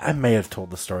may have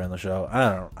told the story on the show.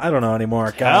 I don't know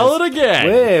anymore. Tell Guys. it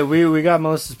again. Wait, we got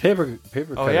Melissa's paper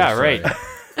Oh cutter yeah, story. right.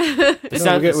 It No,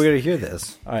 sounds- we gotta hear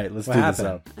this. All right, let's What do happened? this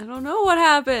out. I don't know what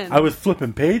happened. I was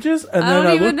flipping pages, and I then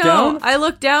don't I even looked know. down. I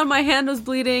looked down, my hand was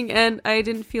bleeding, and I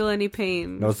didn't feel any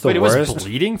pain. No, it's the Wait, it worst. was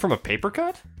bleeding from a paper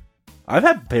cut? I've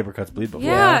had paper cuts bleed before.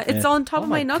 Yeah, it's on top of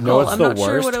my knuckle. No, it's I'm the not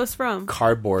sure worst. what it was from.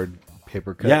 Cardboard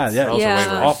paper cuts. Yeah, yeah, Also Yeah. way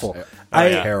it's worse. awful.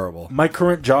 Terrible. My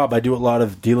current job, I do a lot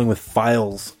of dealing with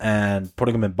files and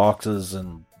putting them in boxes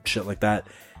and shit like that.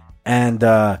 And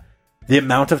the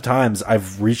amount of times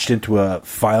I've reached into a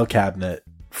file cabinet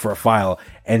for a file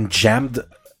and jammed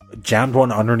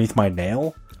one underneath my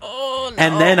nail. Oh, no.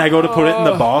 And then I go to put it in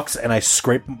the box and I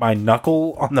scrape my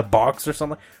knuckle on the box or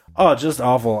something. Oh, just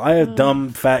awful. I have dumb,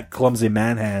 fat, clumsy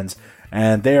man hands,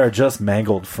 and they are just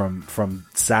mangled from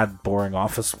sad, boring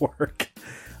office work.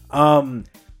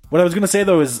 What I was going to say,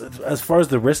 though, is as far as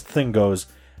the wrist thing goes,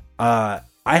 I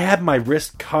had my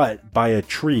wrist cut by a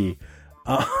tree.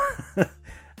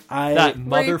 That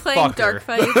Were you playing Dark motherfucker.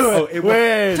 Fights? Oh, it was-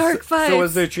 Wait, Dark so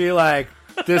was fights. the tree like,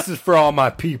 this is for all my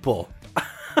people?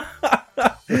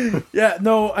 yeah,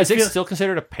 no, I Is it feel, still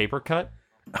considered a paper cut?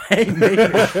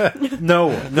 no,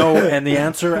 and the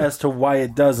answer as to why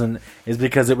it doesn't is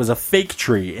because it was a fake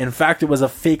tree. In fact, it was a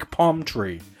fake palm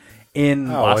tree in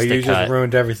Oh, well, you Plastic just cut.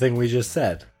 ruined everything we just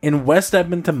said. in West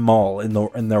Edmonton Mall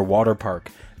in their water park.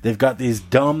 They've got these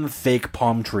dumb fake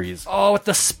palm trees. Oh, with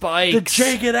the spikes. The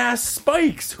jagged ass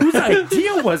spikes. Whose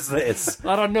idea was this?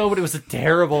 I don't know, but it was a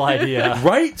terrible idea.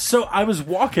 Right? So I was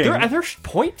walking. They're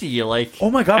pointy, like Oh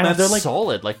my God, and man, they're like-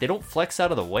 solid, like they don't flex out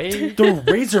of the way. They're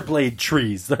razor blade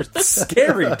trees. They're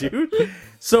scary, dude.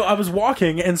 So I was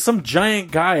walking, and some giant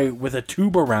guy with a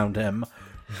tube around him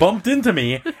bumped into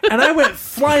me, and I went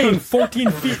flying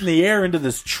 14 feet in the air into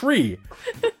this tree,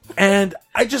 and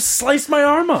I just sliced my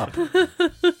arm up.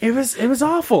 It was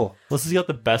awful. Melissa's got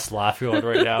the best laugh going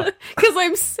right now. Because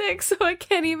I'm sick, so I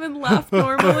can't even laugh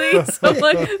normally. So I'm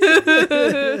like,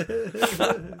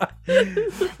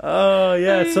 Oh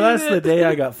yeah, so that's the day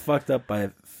I got fucked up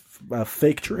by a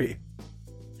fake tree.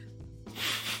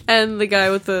 and the guy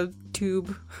with the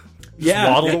tube.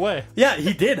 Yeah, waddled away. Yeah,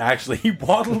 he did actually. He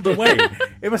waddled away.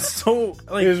 It was so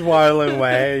like He was waddling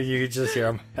away. You could just hear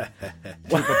him.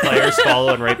 The players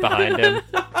following right behind him.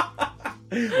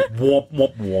 womp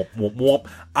womp womp womp womp.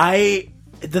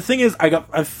 The thing is, I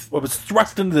was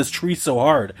thrust into this tree so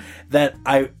hard that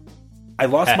I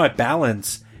lost my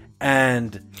balance,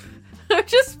 and I'm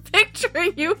just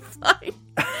picturing you flying.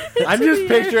 I'm just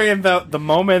picturing the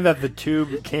moment that the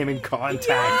tube came in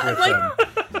contact with him.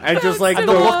 And just like And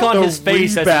the look on his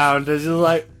face as he- rebound is just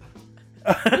like...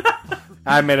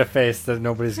 I made a face that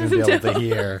nobody's going to be able to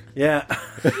hear. yeah.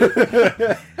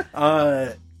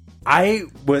 I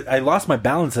lost my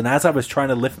balance, and as I was trying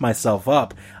to lift myself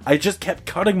up, I just kept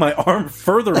cutting my arm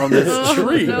further on this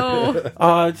tree. No.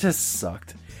 It just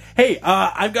sucked. Hey,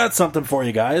 I've got something for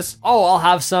you guys. Oh, I'll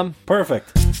have some.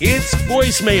 Perfect. It's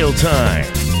voicemail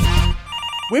time.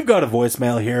 We've got a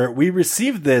voicemail here. We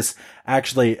received this,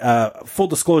 actually, full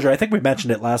disclosure, I think we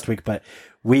mentioned it last week, but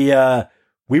we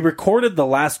recorded the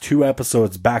last 2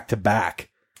 episodes back to back,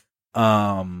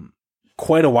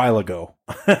 quite a while ago.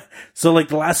 So like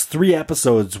the last 3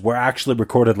 episodes were actually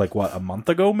recorded like a month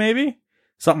ago, maybe?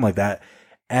 Something like that.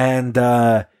 And,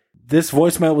 this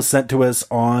voicemail was sent to us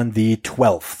on the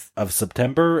 12th of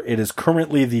September. It is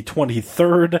currently the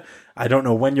 23rd. I don't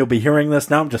know when you'll be hearing this.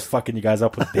 Now I'm just fucking you guys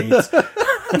up with dates.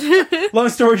 Long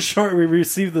story short, we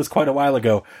received this quite a while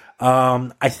ago.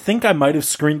 I think I might have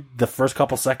screened the first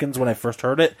couple seconds when I first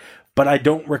heard it, but I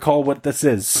don't recall what this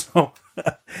is.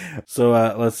 So,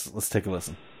 let's take a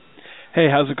listen. Hey,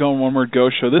 how's it going, One Word Go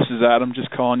Show? This is Adam,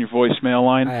 just calling your voicemail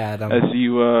line. Hi, Adam. As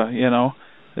you,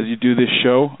 as you do this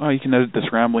show. You can edit this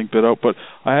rambling bit out, but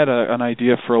I had an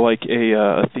idea for like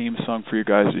a theme song for your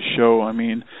guys' show. I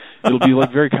mean, it'll be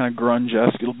like very kind of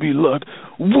grunge-esque. It'll be like,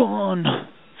 one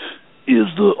is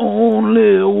the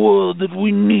only word that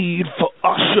we need for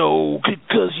our show,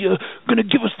 because you're gonna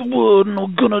give us the word and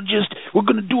we're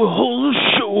gonna do a whole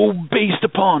show based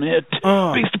upon it,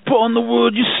 based upon the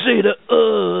word you say to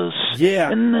us. Yeah.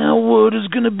 And that word is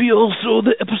gonna be also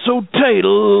the episode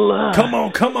title. Come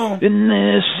on. And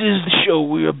this is the show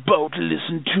we're about to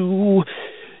listen to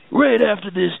right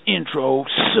after this intro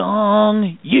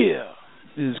song. Yeah.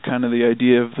 Is kind of the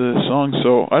idea of the song,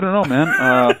 so I don't know,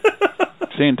 man.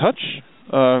 Stay in touch.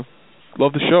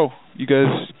 Love the show. You guys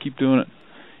keep doing it.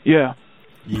 Yeah.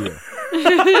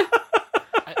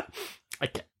 I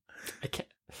can't.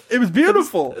 It was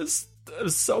beautiful. It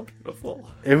was so beautiful.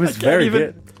 It was very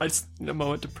good. I just need a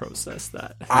moment to process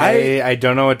that. I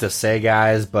don't know what to say,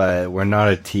 guys, but we're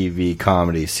not a TV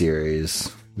comedy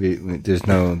series. There's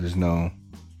no There's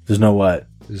no what?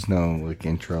 like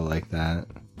intro like that.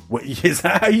 What, is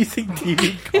that how you think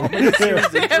TV comedy series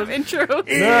They have intros.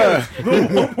 the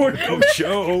One More Go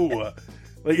Show?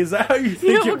 Like, is that how you think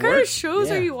You know, it what kind of works?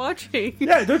 shows are you watching?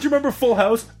 Yeah, don't you remember Full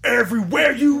House?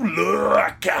 Everywhere you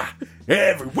look,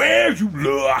 everywhere you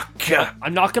look.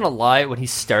 I'm not gonna lie, when he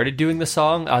started doing the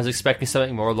song, I was expecting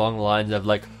something more along the lines of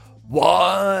like,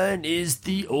 "One is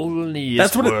the only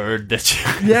That's what it- word that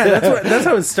you Yeah, that's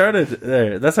how it started.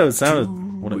 There, that's how it sounded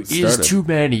when it is started. too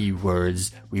many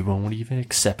words. We won't even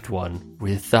accept one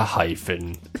with a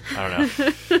hyphen." I don't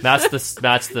know. That's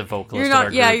the vocalist. You're in not.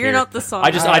 our Yeah, group you're here. not the song.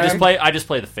 I just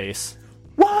play the face.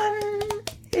 One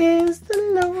is the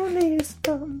loneliest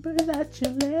number that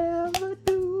you'll ever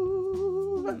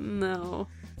do. No.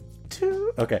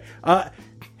 Two. Okay.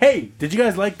 Hey, did you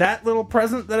guys like that little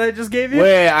present that I just gave you?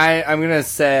 Wait, I'm gonna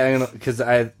say because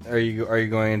are you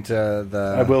going into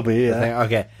the? I will be. the Yeah. thing?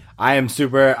 Okay, I am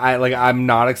super. I'm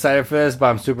not excited for this, but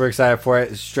I'm super excited for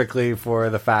it strictly for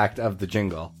the fact of the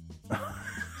jingle.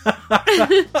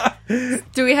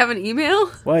 Do we have an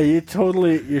email? Well, you're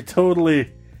totally.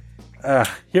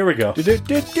 Here we go. Here's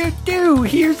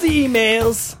the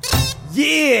emails.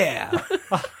 Yeah.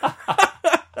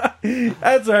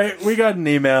 That's right. We got an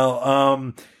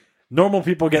email. Normal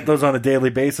people get those on a daily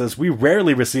basis. We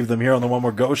rarely receive them here on the One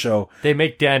More Go Show. They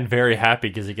make Dan very happy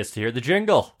because he gets to hear the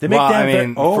jingle. They make Well, Dan I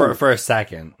mean, oh, for a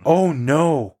second. oh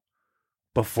no!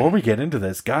 Before we get into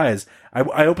this, guys,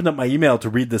 I opened up my email to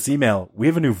read this email. We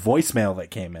have a new voicemail that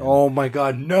came in. Oh my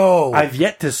God, no! I've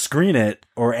yet to screen it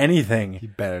or anything. You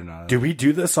better not. Do we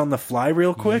do this on the fly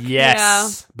real quick?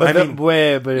 Yes. But I mean-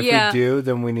 but if Yeah. we do,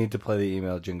 then we need to play the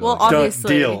email jingle. Well, again. Done.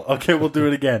 obviously. Deal. Okay, we'll do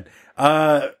it again.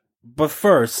 But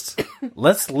first,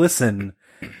 let's listen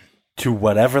to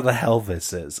whatever the hell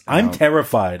this is. I'm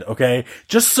terrified, okay?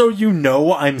 Just so you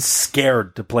know, I'm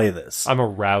scared to play this. I'm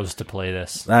aroused to play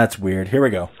this. That's weird. Here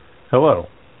we go. Hello,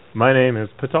 my name is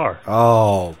Pitar.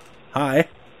 Oh, Hi.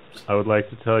 I would like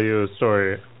to tell you a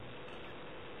story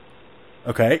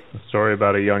Okay.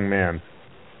 about a young man.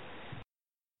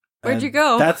 Where'd And you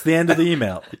go? That's the end of the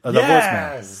email. The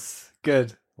voicemail.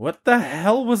 good. What the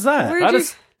hell was that? Where'd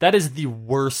That is the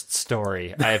worst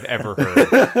story I have ever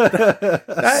heard.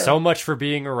 So much for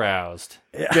being aroused.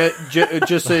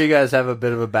 Just so you guys have a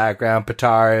bit of a background,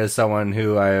 Pitar is someone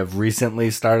who I have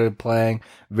recently started playing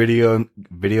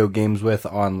video games with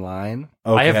online.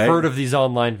 Okay. I have heard of these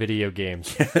online video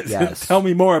games. Yes. Tell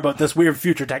me more about this weird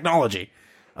future technology.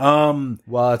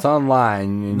 Well, it's online.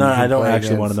 and No, you can I don't play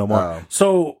actually want to know more. Oh.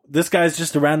 So this guy's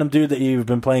just a random dude that you've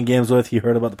been playing games with. He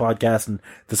heard about the podcast and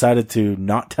decided to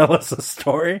not tell us a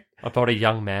story. About a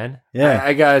young man. Yeah.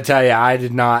 I gotta tell you, I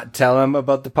did not tell him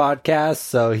about the podcast,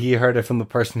 so he heard it from the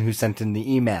person who sent in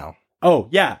the email. Oh,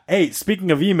 yeah. Hey,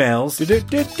 speaking of emails,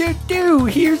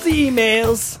 Here's the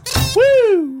emails.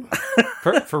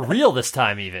 For real this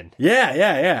time, even.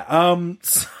 yeah.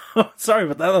 So, sorry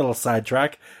about that little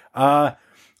sidetrack.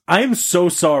 I'm so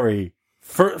sorry.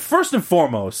 First and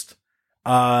foremost,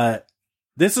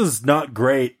 this is not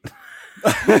great.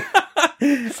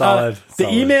 Solid. The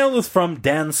email is from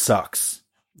Dan Sucks.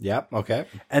 Yep. Okay.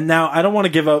 And now I don't want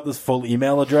to give out this full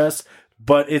email address,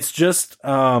 but it's just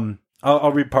I'll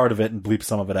read part of it and bleep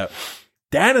some of it out.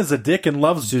 Dan is a dick and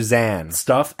loves Suzanne.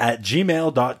 stuff at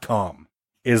gmail.com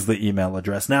is the email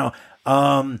address. Now,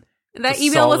 that a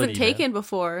email solid wasn't email. taken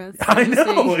before. That's I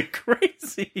interesting. know, like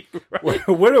crazy. Right?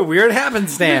 What a weird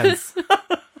happenstance.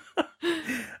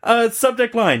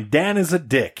 Subject line, Dan is a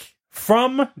dick.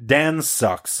 From Dan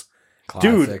Sucks.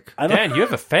 Dude, Classic. I don't Dan, you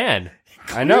have a fan.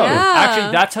 I know. Yeah.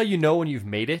 Actually, that's how you know when you've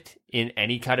made it in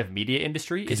any kind of media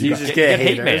industry. Is You you just get get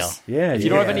hate haters. mail. Yeah, If you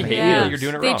don't have any hate mail, you're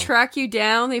doing it They wrong. track you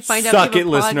down. They find out Suck you have it,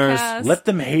 a listeners. podcast. Let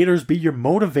them haters be your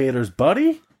motivators,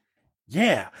 buddy.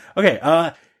 Yeah. Okay,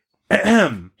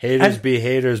 Haters And- be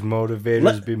haters,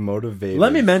 motivators be motivators.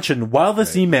 let me mention, while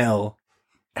this email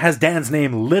has Dan's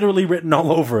name literally written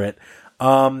all over it,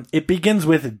 it begins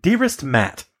with Dearest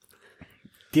Matt.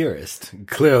 Dearest.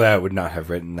 Clearly, I would not have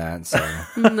written that, so.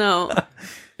 No.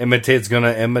 Imitate's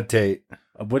gonna imitate.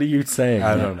 What are you saying?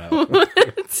 I don't know.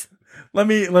 Let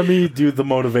me do the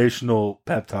motivational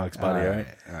pep talks, buddy, all right?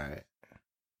 All right.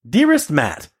 Dearest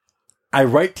Matt, I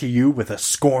write to you with a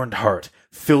scorned heart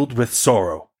filled with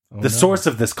sorrow. The source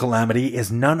of this calamity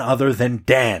is none other than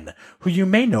Dan, who you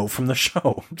may know from the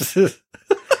show.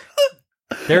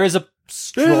 There is a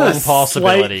strong There's a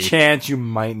possibility. slight chance you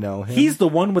might know him. He's the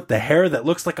one with the hair that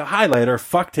looks like a highlighter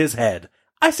fucked his head.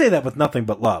 I say that with nothing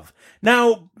but love.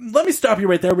 Now, let me stop you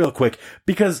right there real quick,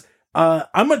 because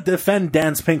I'm going to defend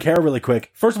Dan's pink hair really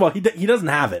quick. First of all, he doesn't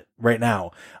have it right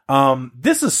now.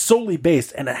 This is solely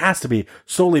based, and it has to be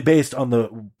solely based on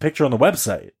the picture on the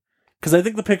website. Because I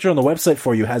think the picture on the website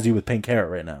for you has you with pink hair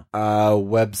right now.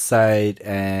 Website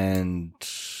and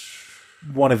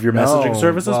One of your messaging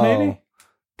services, maybe?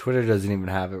 Twitter doesn't even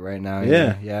have it right now.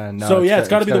 Yeah. Yeah. No, So, it's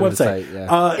got to be the gotta website. site,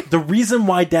 yeah. The reason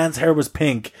why Dan's hair was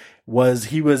pink was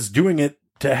he was doing it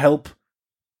to help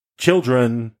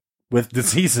children with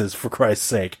diseases, for Christ's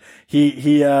sake.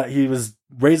 He was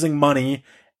raising money,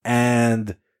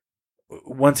 and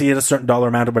once he hit a certain dollar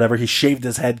amount or whatever, he shaved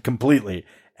his head completely.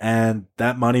 And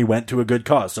that money went to a good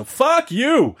cause. So fuck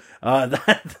you!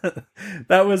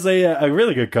 That was a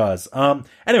really good cause.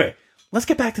 Anyway, let's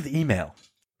get back to the email.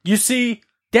 You see,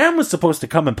 Dan was supposed to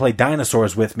come and play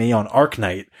dinosaurs with me on Ark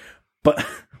Night, but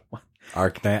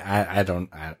Ark Night. I don't.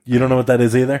 You don't know what that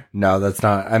is either? No, that's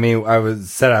not. I mean,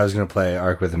 said I was going to play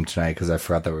Ark with him tonight because I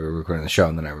forgot that we were recording the show,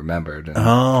 and then I remembered. And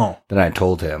then I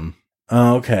told him.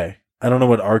 Oh, okay. I don't know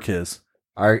what Ark is.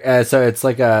 Ark. So it's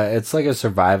like a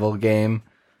survival game.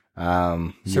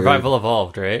 Survival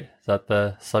Evolved, right? Is that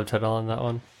the subtitle on that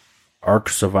one? Ark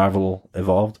Survival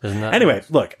Evolved. Isn't that? Anyway,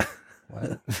 look.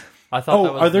 What? I thought.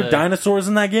 That was are there dinosaurs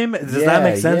in that game? Does that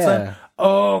make sense then?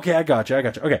 Oh, okay. I got you.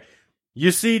 Okay.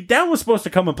 You see, Dan was supposed to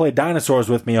come and play dinosaurs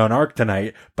with me on Ark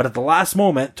tonight, but at the last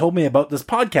moment told me about this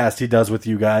podcast he does with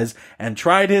you guys and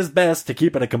tried his best to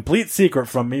keep it a complete secret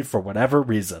from me for whatever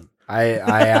reason. I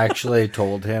actually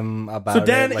told him about it. So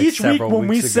Dan, like each week when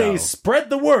we say ago. spread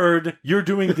the word, you're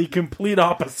doing the complete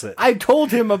opposite. I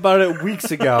told him about it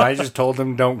weeks ago. I just told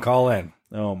him don't call in.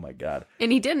 Oh my God. And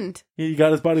he didn't. He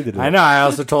got his buddy to do it. I know. I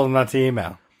also told him not to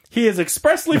email. He has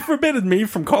expressly forbidden me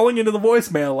from calling into the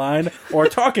voicemail line or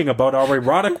talking about our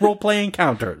erotic role-play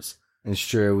encounters. It's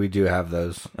true. We do have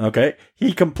those. Okay.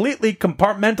 He completely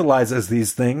compartmentalizes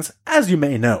these things, as you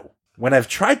may know. When I've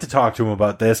tried to talk to him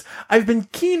about this, I've been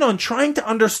keen on trying to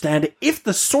understand if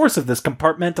the source of this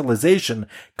compartmentalization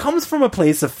comes from a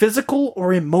place of physical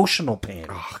or emotional pain.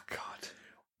 Oh, God.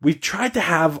 We tried to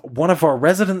have one of our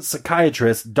resident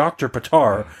psychiatrists, Dr.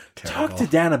 Patar, talk to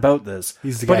Dan about this,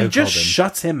 but he just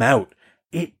shuts him out.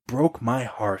 It broke my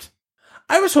heart.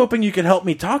 I was hoping you could help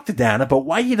me talk to Dan about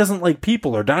why he doesn't like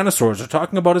people or dinosaurs or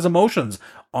talking about his emotions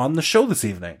on the show this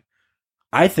evening.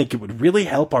 I think it would really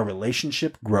help our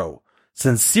relationship grow.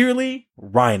 Sincerely,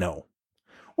 Rhino.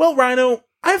 Well, Rhino,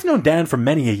 I've known Dan for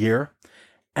many a year,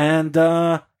 and,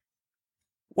 well,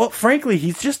 frankly,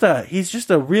 he's just a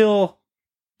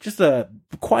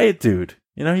quiet dude.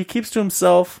 You know, he keeps to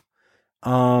himself.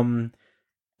 And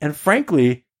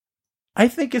frankly, I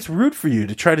think it's rude for you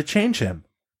to try to change him.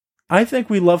 I think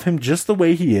we love him just the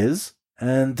way he is,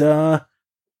 and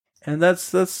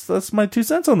that's my 2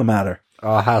 cents on the matter.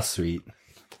 Oh, how sweet.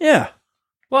 Yeah.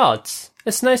 Well,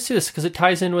 it's nice too, because it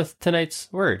ties in with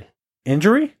tonight's word.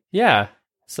 Injury? Yeah.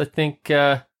 So I think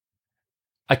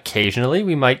occasionally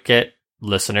we might get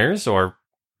listeners or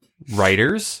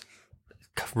writers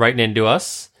writing into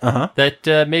us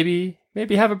that maybe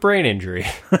have a brain injury.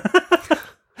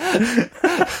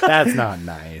 That's not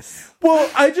nice. Well,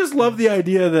 I just love the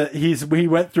idea that he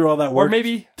went through all that work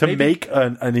to make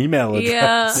an email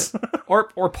address. Yeah.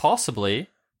 or possibly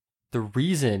the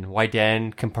reason why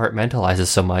Dan compartmentalizes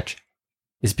so much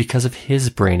is because of his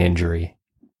brain injury.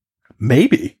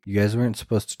 Maybe. You guys weren't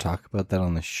supposed to talk about that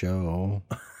on the show.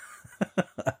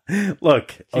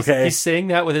 Look, okay. He's saying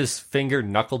that with his finger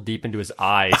knuckle deep into his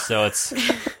eye, so it's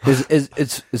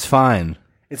it's fine.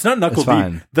 It's not knuckle It's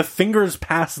fine. deep. The finger's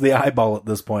past the eyeball at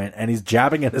this point, and he's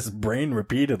jabbing at his brain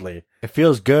repeatedly. It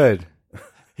feels good.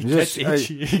 he gets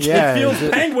itchy. It feels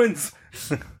penguins.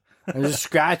 I'm just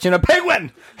scratching a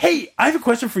penguin. Hey, I have a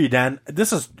question for you, Dan.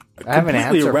 This is I have an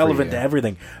completely answer for irrelevant you. to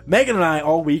everything. Megan and I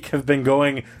all week have been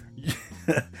going,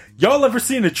 y'all ever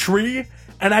seen a tree?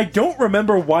 And I don't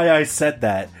remember why I said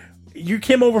that. You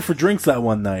came over for drinks that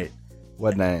one night.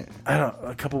 What night? I don't know,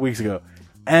 a couple weeks ago.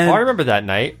 And I remember that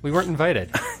night. We weren't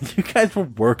invited. you guys were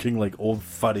working like old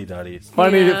fuddy-duddies.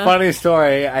 Funny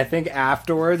story. I think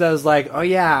afterwards I was like, "Oh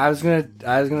yeah, I was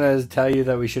gonna tell you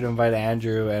that we should invite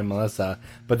Andrew and Melissa,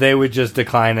 but they would just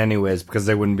decline anyways because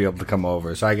they wouldn't be able to come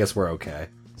over. So I guess we're okay."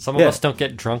 Some of us don't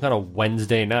get drunk on a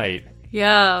Wednesday night.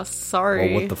 Yeah,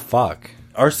 sorry. Well, what the fuck?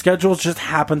 Our schedules just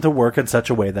happened to work in such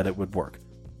a way that it would work.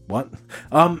 What?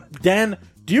 Dan,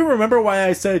 do you remember why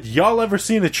I said, y'all ever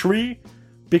seen a tree?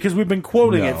 Because we've been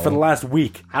quoting it for the last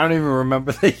week. I don't even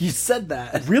remember that you said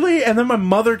that. Really? And then my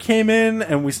mother came in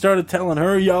and we started telling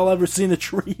her, y'all ever seen a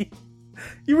tree?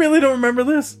 You really don't remember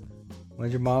this?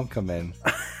 When'd your mom come in?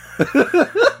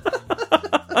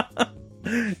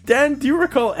 Dan, do you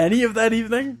recall any of that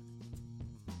evening?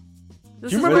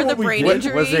 This Do you is remember where what the we brain did?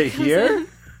 injury Was it comes here? in.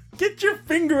 Get your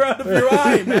finger out of your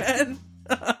eye, man.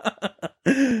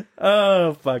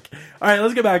 Oh, fuck. All right,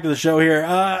 let's get back to the show here.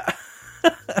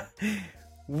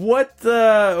 What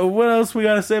else we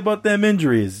gotta say about them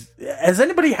injuries? Has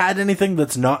anybody had anything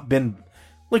that's not been,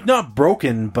 like, not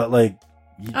broken, but, like,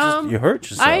 you hurt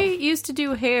yourself? I used to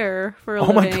do hair for a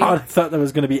Oh my living. god, I thought there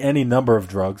was gonna be any number of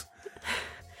drugs.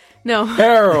 No.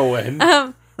 Heroin.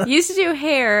 Used to do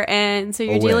hair, and so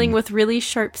you're Oh, dealing when? with really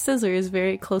sharp scissors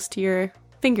very close to your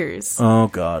fingers. Oh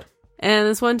god. And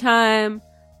this one time,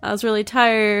 I was really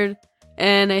tired,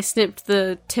 and I snipped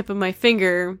the tip of my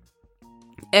finger,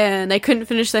 and I couldn't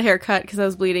finish the haircut because I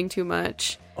was bleeding too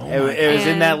much. It was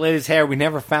in that lady's hair. We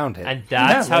never found it. And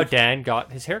that's how Dan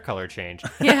got his hair color changed.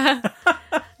 Yeah.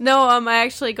 No, I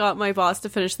actually got my boss to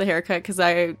finish the haircut because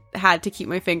I had to keep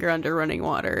my finger under running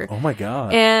water. Oh my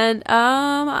god. And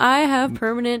I have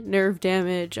permanent nerve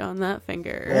damage on that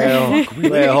finger.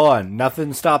 Wait, hold on.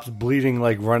 Nothing stops bleeding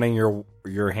like running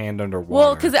your hand under water.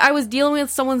 Well, because I was dealing with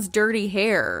someone's dirty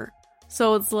hair.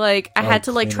 So it's like, I had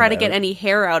to like clean try it to get out. any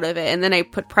hair out of it, and then I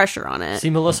put pressure on it. See,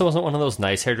 Melissa wasn't one of those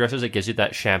nice hairdressers that gives you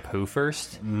that shampoo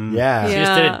first. yeah. She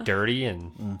just did Yeah. it dirty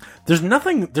and There's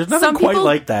nothing Some quite people-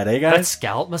 like that, eh, that guys?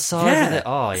 scalp massage. Yeah. with it.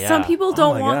 Oh yeah. Some people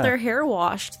don't my want God. their hair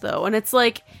washed, though, and it's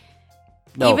like,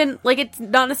 No. even, like, it's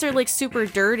not necessarily like super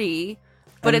dirty,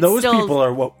 but and it's those still... people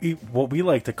are what we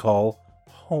like to call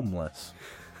homeless.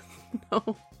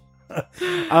 No.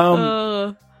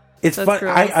 It's That's fun.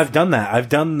 gross. I've done that. I've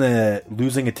done the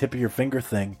losing a tip of your finger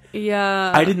thing.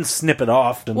 Yeah. I didn't snip it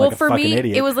off Well, like a for fucking me,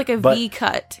 idiot. it was like a but- V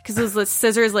cut, because it was the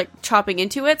scissors, like, chopping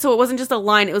into it, so it wasn't just a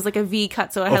line, it was like a V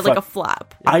cut, so it had, like, fuck. a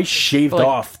flap. I shaved Like-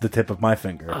 off the tip of my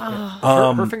finger.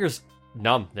 her finger's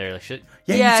numb. There, like shit.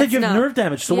 Yeah, Yeah, you said it's you have not- nerve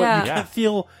damage, so what? yeah. You can't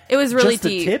feel. It was really just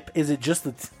deep. the tip? Is it just the?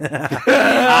 Is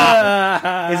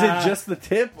it just the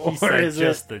tip, or is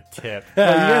just it? the tip. Oh, you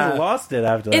guys lost it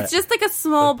after that. It's just like a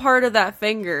small part of that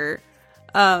finger.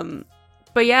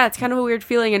 But yeah, it's kind of a weird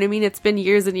feeling, and I mean, it's been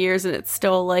years and years, and it's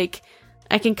still like,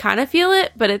 I can kind of feel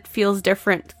it, but it feels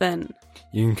different than...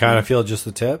 You can kind of feel just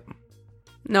the tip.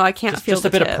 No, I can't feel Just the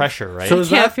a bit tip. of pressure, right? So I is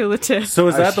can't that feel the tip. so?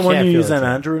 Is I that the one can't you feel use it, on too.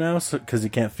 Andrew now? Because you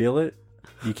can't feel it,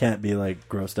 you can't be like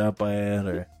grossed out by it,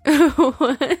 or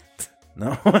What?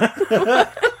 no.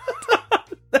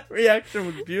 That reaction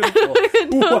was beautiful.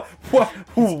 What?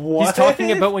 He's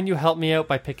talking about when you helped me out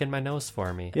by picking my nose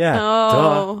for me. Yeah.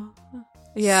 Oh.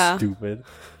 Yeah. Stupid.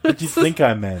 What do you think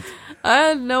I meant? I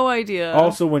had no idea.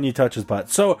 Also, when you touch his butt.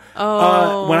 So,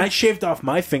 Oh. when I shaved off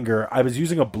my finger, I was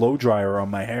using a blow dryer on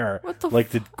my hair, What the like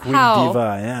the queen how? diva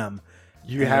I am.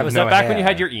 You have Was no that back when you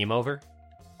hair. had your emo over?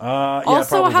 Yeah,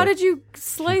 Also, probably. how did you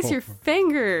slice your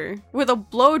finger with a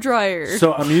blow dryer?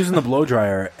 So I'm using the blow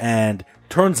dryer, and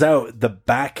turns out the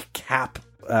back cap,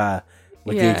 like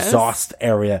the Yes. exhaust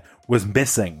area, was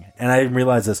missing, and I didn't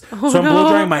realize this. Oh, so I'm blow no.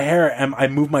 drying my hair, and I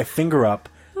move my finger up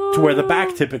to where the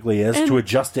back typically is And- to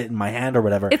adjust it in my hand or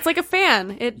whatever. It's like a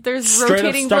fan. There's Straight up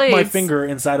rotating stuck blades. my finger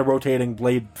inside a rotating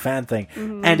blade fan thing,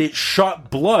 Mm-hmm. and it shot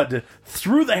blood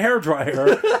through the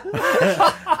hairdryer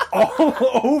all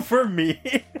over me.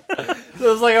 It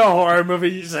was like a horror movie.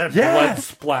 You just had Yeah. blood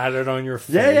splattered on your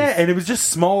face. Yeah, and it was just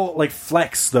small, like,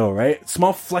 flecks, though, right?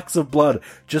 Small flecks of blood.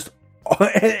 Just,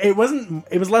 it wasn't,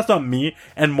 it was less on me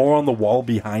and more on the wall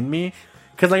behind me.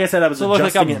 Because, like I said, I was So it looked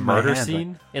like adjusting a it in my murder hand, scene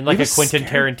right? in like It a was Quentin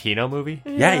scary. Tarantino movie.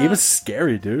 Yeah, it was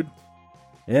scary, dude.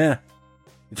 Yeah.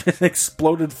 Just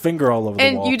exploded finger all over the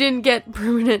And wall. you didn't get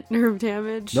permanent nerve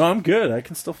damage. No, I'm good. I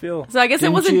can still feel. So I guess it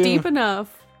Didn't wasn't you- deep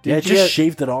enough. Yeah, I Did you just get-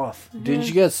 shaved it off. Didn't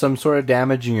you get some sort of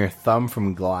damage in your thumb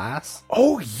from glass?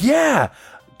 Oh, yeah.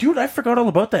 Dude, I forgot all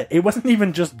about that. It wasn't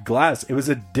even just glass. It was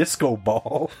a disco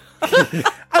ball. I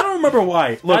don't remember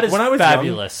why. Look, That is when I was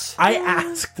fabulous. young, I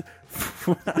asked...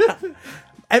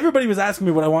 Everybody was asking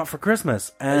me what I want for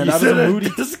Christmas, and You I was said a a moody.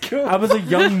 disco I was a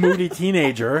young, moody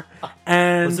teenager,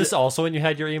 and Was this also when you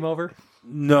had your emo over?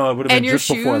 no, it would have And been your just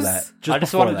before shoes? that. I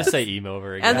just before wanted that. to say emo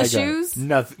over again. And the I got it. shoes?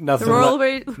 nothing. The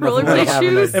rollerblade having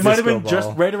shoes? a It might have been disco just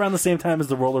ball. right around the same time as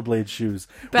the rollerblade shoes.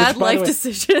 Bad Which, by the life way,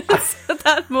 decisions at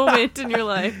that moment in your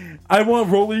life. I want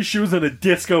rolly shoes and a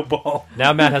disco ball.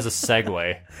 Now Matt has a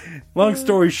segue. Long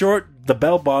story short, the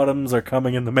bell bottoms are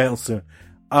coming in the mail soon.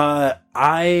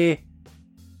 I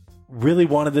really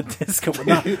wanted a disco ball.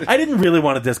 No, I didn't really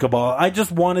want a disco ball. I just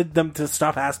wanted them to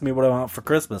stop asking me what I want for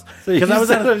Christmas. Because you I was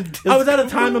said a I was at a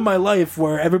time in my life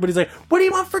where everybody's like, "What do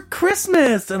you want for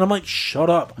Christmas?" And I'm like, "Shut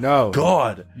up." No.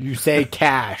 God. You say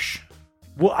cash.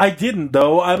 Well, I didn't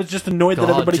though. I was just annoyed that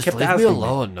everybody kept asking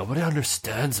me. Nobody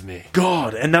understands me.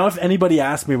 God, and now if anybody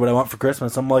asks me what I want for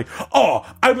Christmas, I'm like, oh,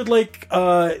 I would like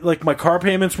my car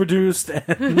payments reduced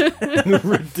and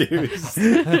Reduced.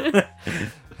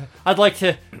 I'd like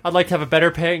to I'd like to have a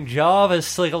better paying job.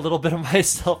 It's like a little bit of my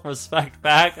self-respect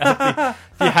back.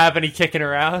 If you have any kicking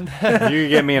around. You could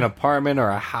get me an apartment or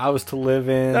a house to live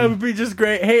in. That would be just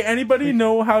great. Hey, anybody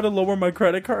know how to lower my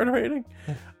credit card rating?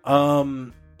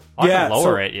 I Yeah, can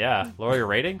lower so- it, yeah. Lower your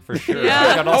rating for sure. Yeah.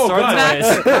 I got all sorts of Max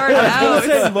ways. card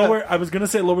out. I was gonna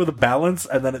say lower the balance,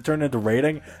 and then it turned into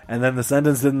rating, and then the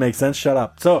sentence didn't make sense. Shut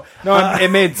up. So No, it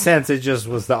made sense. It just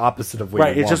was the opposite of what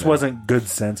right, you it just wanted. wasn't good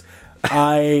sense.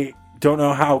 I don't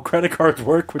know how credit cards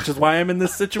work, which is why I'm in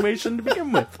this situation to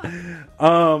begin with.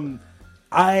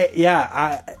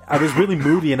 I was really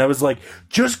moody, and I was like,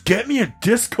 just get me a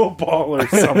disco ball or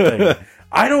something.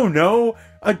 I don't know,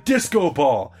 a disco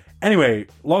ball. Anyway,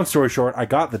 long story short, I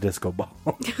got the disco ball.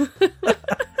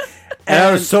 And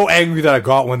I was so angry that I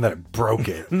got one that I broke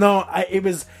it. No, I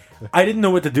didn't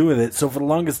know what to do with it, so for the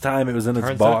longest time it was in its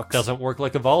Turns out box. it doesn't work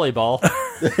like a volleyball.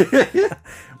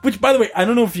 Which, by the way, I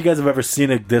don't know if you guys have ever seen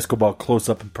a disco ball close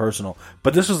up and personal,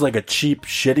 but this was like a cheap,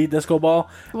 shitty disco ball.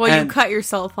 Well, And, you cut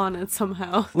yourself on it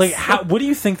somehow. like, what do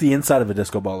you think the inside of a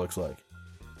disco ball looks like?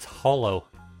 It's hollow.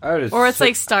 Or it's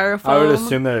like styrofoam. I would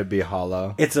assume that it'd be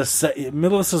hollow. It's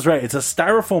Melissa's right. It's a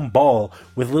styrofoam ball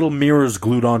with little mirrors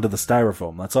glued onto the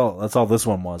styrofoam. That's all this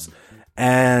one was.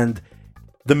 And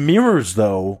the mirrors,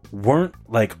 though, weren't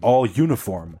like all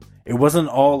uniform. It wasn't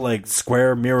all like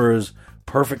square mirrors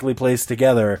perfectly placed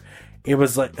together. It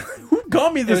was like, who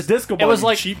got me this disco ball? It was you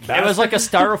like cheap it was like a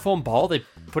styrofoam ball. They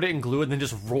put it in glue and then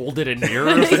just rolled it in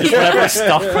mirrors and just whatever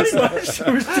stuff was. It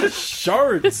was just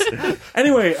shards.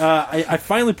 Anyway, I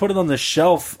finally put it on the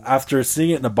shelf after seeing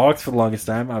it in a box for the longest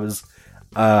time. I was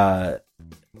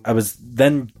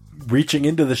then reaching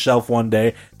into the shelf one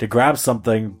day to grab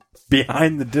something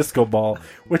behind the disco ball,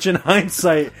 which in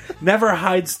hindsight never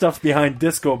hide stuff behind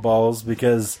disco balls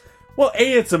because, well,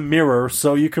 A, it's a mirror,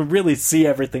 so you can really see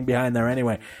everything behind there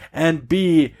anyway, and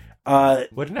B,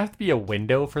 Wouldn't it have to be a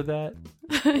window for that?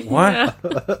 what?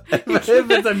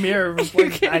 If it's a mirror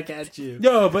pointing back at you.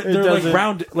 No, but they're like doesn't-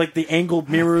 round, like the angled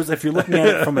mirrors. If you're looking at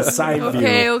it from a side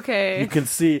view, Okay. you can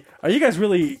see. Are you guys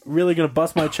really gonna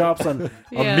bust my chops on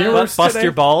Yeah. mirrors Bust today?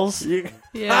 your balls.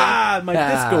 Yeah. My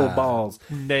disco balls.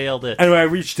 Nailed it. Anyway, I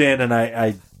reached in and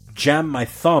I jammed my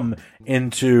thumb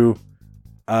into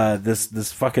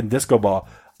this fucking disco ball.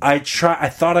 I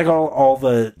thought I got all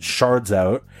the shards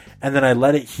out, and then I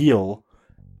let it heal.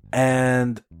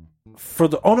 And for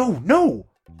the no,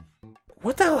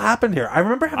 what the hell happened here? I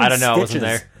remember having I don't know. I stitches. wasn't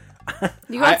there.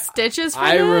 You got stitches for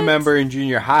I that? remember in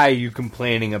junior high you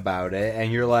complaining about it,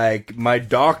 and you're like, my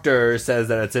doctor says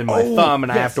that it's in my Oh, thumb,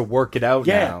 and I yes. have to work it out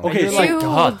Yeah, now. okay, You're so- like, Ew.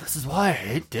 God, this is why I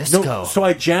hate disco. No, so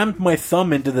I jammed my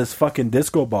thumb into this fucking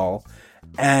disco ball,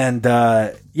 and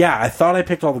I thought I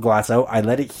picked all the glass out. I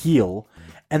let it heal,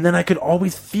 and then I could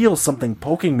always feel something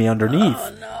poking me underneath,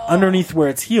 underneath where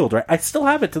it's healed. Right, I still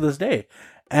have it to this day,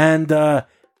 and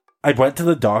I went to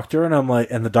the doctor, and I'm like,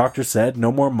 and the doctor said,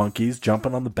 no more monkeys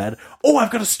jumping on the bed. Oh, I've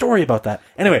got a story about that.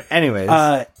 Anyways,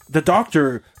 the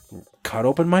doctor cut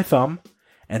open my thumb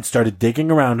and started digging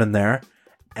around in there,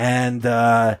 and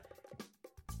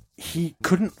he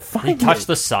couldn't find He it. touched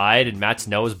the side, and Matt's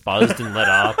nose buzzed and lit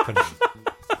up. And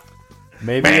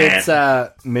maybe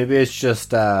it's just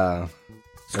Scar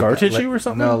like- tissue like- or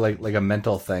something? No, like a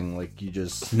mental thing. Like you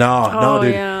just No,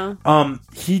 dude. Yeah.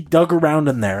 He dug around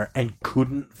in there and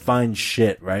couldn't find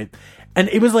shit, right? And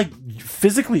it was like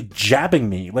physically jabbing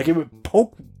me. Like it would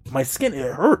poke my skin.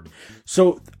 It hurt.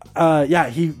 So,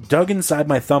 he dug inside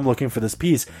my thumb looking for this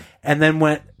piece and then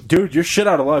went, dude, you're shit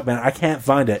out of luck, man. I can't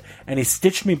find it. And he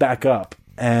stitched me back up.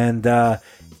 And,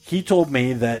 he told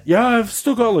me that, I've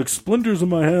still got like splinters in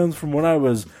my hands from when I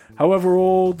was however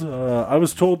old. I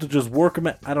was told to just work them.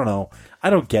 I don't know. I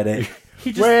don't get it.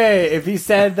 He just, wait. If he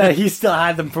said that he still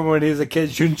had them from when he was a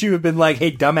kid, shouldn't you have been like,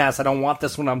 "Hey, dumbass, I don't want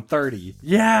this when I'm 30"?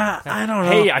 yeah, I don't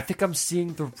know. hey, I think I'm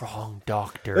seeing the wrong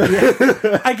doctor.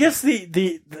 I guess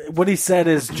the what he said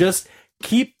is just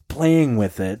keep playing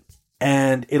with it,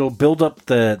 and it'll build up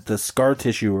the scar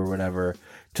tissue or whatever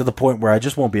to the point where I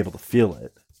just won't be able to feel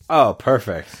it. Oh,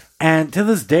 perfect. And to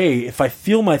this day, if I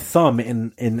feel my thumb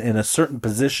in a certain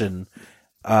position,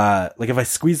 like if I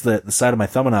squeeze the side of my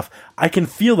thumb enough, I can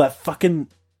feel that fucking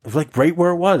like right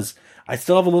where it was. I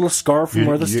still have a little scar from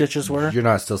where the stitches were. You're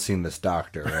not still seeing this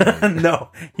doctor, right? No,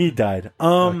 he died.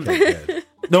 Okay, good.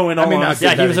 No, in all not honesty,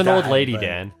 Yeah, he that was an old died, lady, but-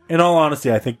 Dan. in all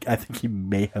honesty, I think he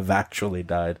may have actually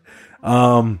died.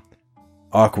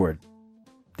 Awkward.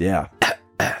 Yeah.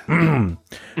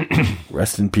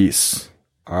 Rest in peace.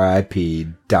 R.I.P.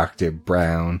 Dr.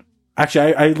 Brown.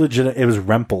 Actually, I legit. It was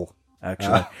Rempel.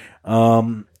 Actually,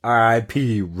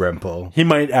 R.I.P. Rimple. He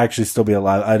might actually still be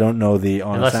alive. I don't know the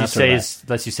honest Unless you answer say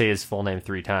unless you say his full name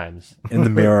 3 times. in the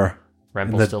mirror,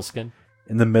 Rumpelstiltskin.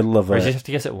 in the middle of Or did you a have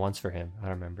to guess it once for him? I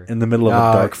don't remember. in the middle of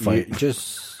a dark fight. You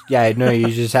just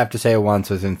have to say it once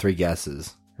within 3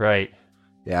 guesses. Right.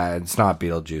 Yeah, it's not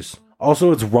Beetlejuice.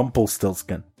 Also, it's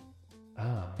Rumpelstiltskin.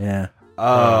 Oh. Yeah,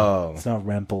 Oh. it's not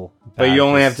Rempel. But you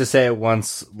only have to say it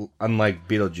once, unlike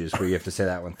Beetlejuice, where you have to say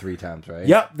that one 3 times, right?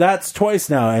 Yep, that's twice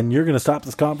now, and you're going to stop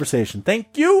this conversation.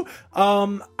 Thank you.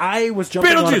 I was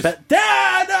jumping on a Beetlejuice! bet.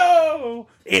 Dano!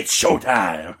 It's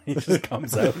showtime. He just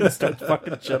comes out and starts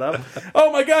fucking shut up.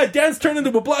 Oh my god, Dan's turned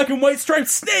into a black and white striped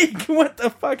snake. What the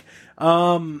fuck?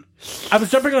 I was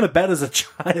jumping on a bet as a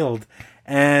child,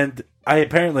 and I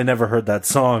apparently never heard that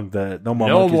song. The No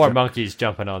More Monkeys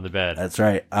jumping on the bed. That's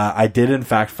right. I did, in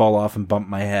fact, fall off and bump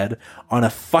my head on a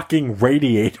fucking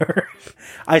radiator.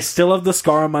 I still have the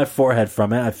scar on my forehead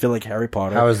from it. I feel like Harry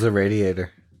Potter. How is the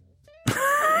radiator?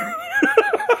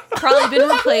 Probably been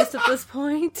replaced at this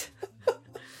point.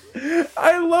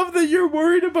 I love that you're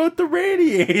worried about the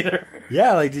radiator.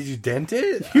 Yeah, like, did you dent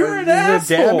it? You're an Is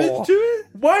there asshole. damage to it?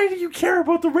 Why do you care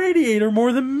about the radiator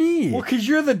more than me? Well, because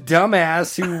you're the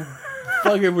dumbass who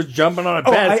fucking was jumping on a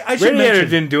Oh, bed. I should Radiator mention-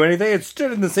 didn't do anything. It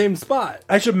stood in the same spot.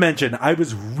 I should mention, I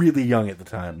was really young at the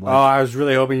time. Like, Oh, I was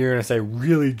really hoping you were going to say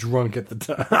really drunk at the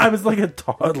time. I was like a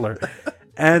toddler.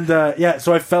 And, yeah,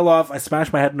 so I fell off. I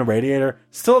smashed my head in the radiator.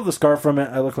 Still have the scar from it.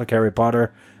 I look like Harry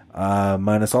Potter,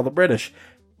 minus all the British.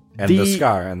 And the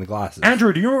scar and the glasses.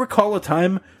 Andrew, do you recall a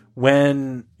time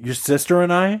when your sister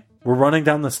and I were running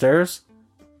down the stairs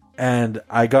and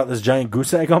I got this giant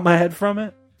goose egg on my head from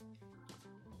it?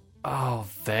 Oh,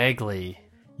 vaguely.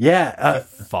 Yeah.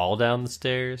 Fall down the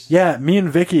stairs? Yeah, me and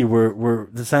Vicky were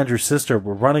this Andrew's sister,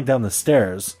 were running down the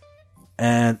stairs.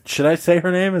 And should I say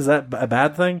her name? Is that a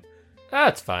bad thing?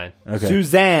 That's fine. Okay.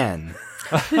 Suzanne.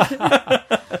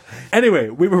 Anyway,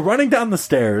 we were running down the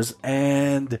stairs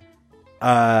and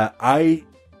I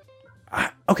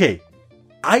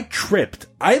tripped.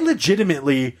 I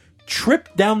legitimately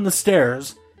tripped down the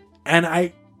stairs and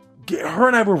her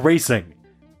and I were racing.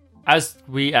 As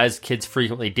kids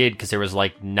frequently did, because there was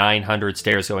like 900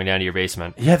 stairs going down to your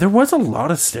basement. Yeah, there was a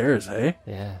lot of stairs, eh?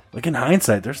 Yeah. Like in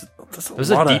hindsight, there's a It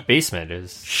was lot a deep of basement.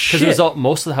 Because shit.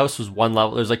 most of the house was one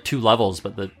level. There was like 2 levels,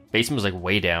 but the basement was like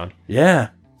way down. Yeah.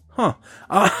 Huh.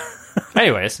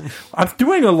 Anyways. I'm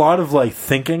doing a lot of like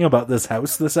thinking about this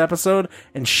house this episode,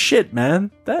 and shit,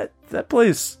 man, that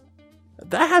place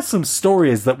that has some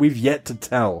stories that we've yet to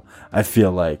tell. I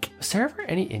feel like. Was there ever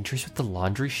any interest with the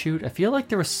laundry chute? I feel like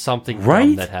there was something Right?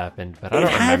 dumb that happened, but I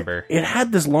don't remember. It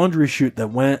had this laundry chute that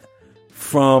went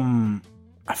from.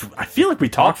 I feel like we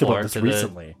talked floor about this to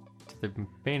recently. The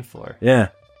main floor. Yeah.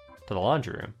 To the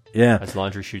laundry room. Yeah. As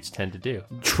laundry chutes tend to do.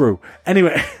 True.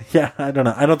 Anyway, yeah, I don't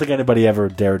know. I don't think anybody ever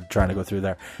dared trying to go through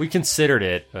there. We considered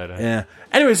it, but... Yeah.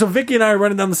 Anyway, so Vicky and I are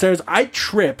running down the stairs. I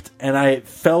tripped and I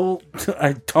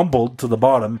tumbled to the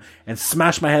bottom and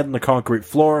smashed my head on the concrete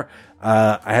floor.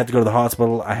 I had to go to the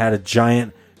hospital. I had a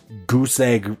giant goose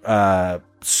egg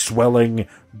swelling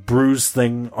bruise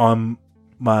thing on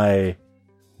my...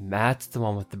 Matt's the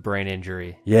one with the brain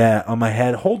injury. Yeah, on my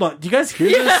head. Hold on. Do you guys hear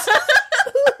this?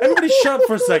 Everybody shut up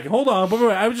for a second. Hold on.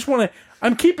 Wait. I just want to...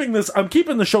 I'm keeping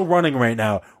the show running right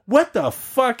now. What the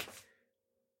fuck?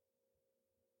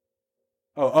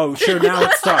 Oh, sure. Now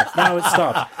it stopped.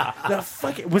 The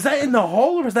fuck? Was that in the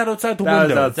hall or was that outside the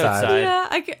window? was outside. Yeah,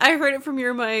 I heard it from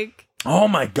your mic. Oh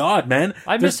my god, man.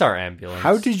 I miss our ambulance.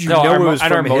 How did you know it was our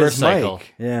from his motorcycle?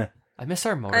 mic? Yeah. I miss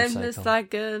our I motorcycle. missed that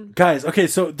good. Guys, okay,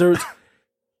 so there's...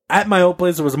 At my old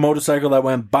place, there was a motorcycle that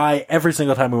went by every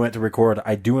single time we went to record.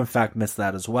 I do, in fact, miss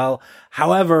that as well.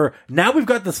 However, now we've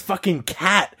got this fucking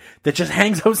cat that just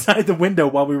hangs outside the window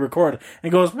while we record and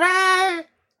goes, "Meow,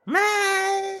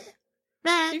 meow,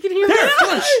 meow." You can hear There, that.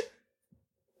 flush.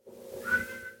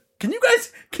 Can you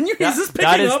guys, is this picking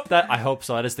that is, up? I hope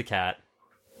so. That is the cat.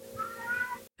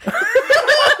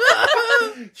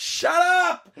 Shut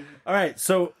up! Alright,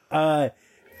 so,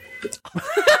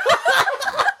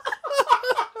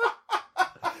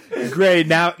 Great.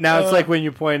 Now it's like when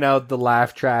you point out the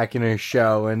laugh track in a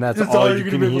show, and that's all you you're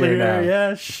can gonna be able to hear now.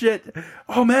 Yeah, shit.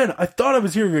 Oh man, I thought I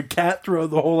was hearing a cat throughout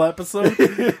the whole episode.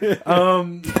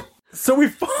 So we.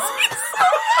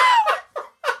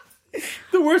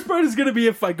 The worst part is gonna be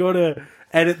if I go to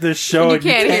edit this show You and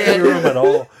you can't can't hear it. hear them at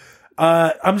all.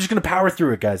 I'm just gonna power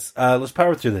through it, guys. Let's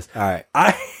power through this. All right.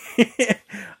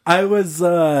 I was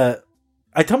I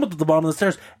tumbled to the bottom of the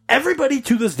stairs. Everybody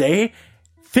to this day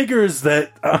figures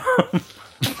that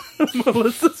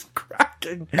Melissa's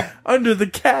cracking under the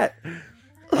cat.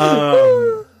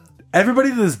 Everybody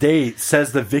to this day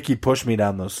says that Vicky pushed me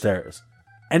down those stairs.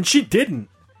 And she didn't.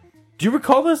 Do you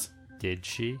recall this? Did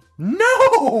she?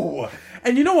 No!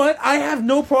 And you know what? I have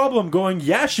no problem going,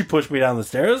 yeah, she pushed me down the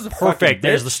stairs. Perfect.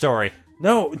 There's the story.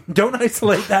 No, don't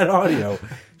isolate that audio.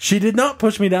 She did not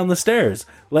push me down the stairs.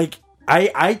 Like,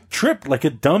 I tripped like a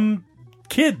dumb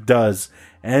kid does.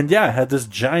 And yeah, I had this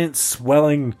giant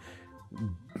swelling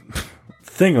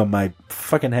thing on my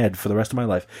fucking head for the rest of my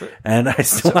life. And I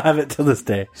still have it to this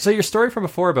day. So your story from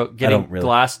before about getting really.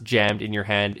 glass jammed in your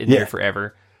hand in there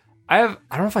forever. I don't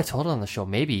know if I told it on the show,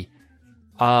 maybe.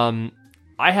 I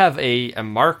have a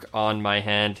mark on my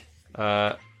hand.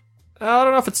 I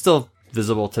don't know if it's still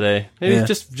visible today. Maybe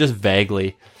just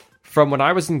vaguely. From when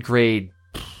I was in grade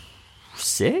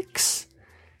 6.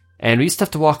 And we used to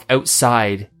have to walk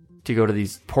outside to go to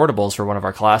these portables for one of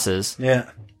our classes. Yeah.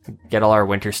 Get all our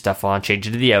winter stuff on, change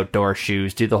into the outdoor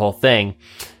shoes, do the whole thing.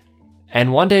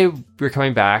 And one day we were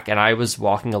coming back, and I was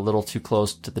walking a little too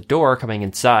close to the door coming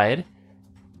inside.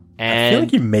 And I feel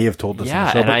like you may have told us on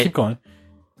the show, but keep going.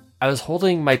 I was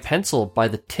holding my pencil by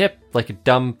the tip like a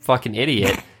dumb fucking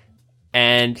idiot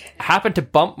and happened to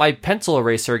bump my pencil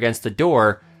eraser against the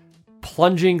door,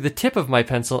 plunging the tip of my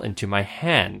pencil into my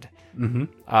hand. Mm-hmm.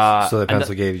 So the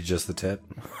pencil gave you just the tip?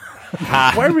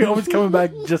 Why are we always coming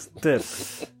back just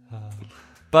this?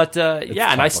 But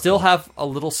and I still have a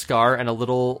little scar and a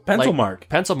little pencil mark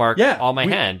on my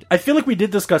hand. I feel like we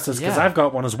did discuss this because I've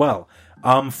got one as well.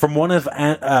 From one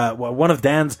of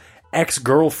Dan's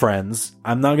ex-girlfriends.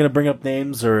 I'm not going to bring up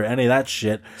names or any of that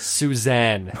shit.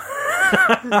 Suzanne.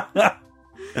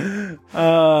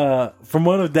 From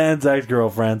one of Dan's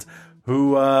ex-girlfriends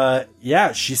who,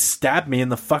 she stabbed me in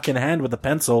the fucking hand with a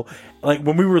pencil. Like,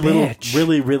 when we were little,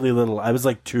 really, really little. I was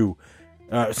like 2.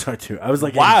 Sorry, 2. I was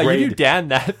like, wow, in grade. You knew Dan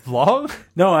that long?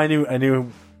 No, I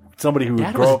knew somebody who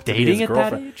would grow up to be his dating at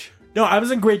girlfriend. that age? No, I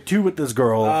was in grade 2 with this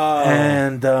girl,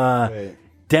 and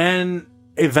Dan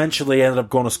eventually ended up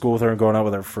going to school with her and going out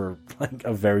with her for like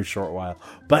a very short while.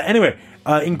 But anyway,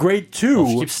 in grade 2,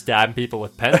 she keeps stabbing people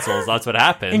with pencils. That's what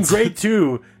happens. In grade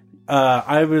 2,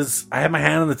 I had my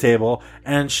hand on the table,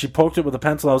 and she poked it with a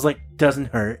pencil. I was like, "Doesn't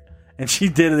hurt." And she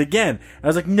did it again. I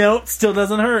was like, "Nope, still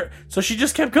doesn't hurt." So she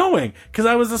just kept going because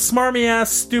I was a smarmy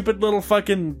ass, stupid little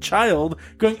fucking child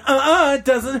going, it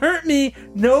doesn't hurt me.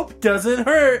 Nope, doesn't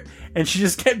hurt. And she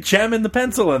just kept jamming the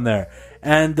pencil in there.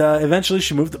 And eventually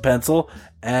she moved the pencil.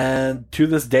 And to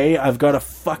this day, I've got a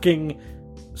fucking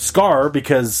scar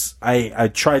because I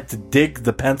tried to dig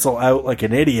the pencil out like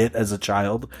an idiot as a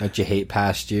child. That you hate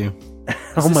past you.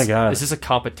 My God. Is this a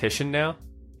competition now?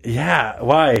 Yeah,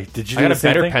 why? Did you I do got the a same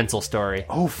better thing? pencil story.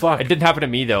 Oh, fuck. It didn't happen to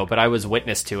me, though, but I was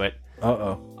witness to it.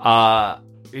 Uh-oh.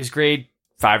 It was grade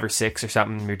 5 or 6 or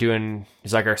something. We were doing, it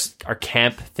was like our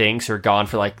camp thing, so we were gone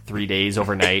for like 3 days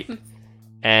overnight.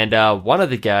 And one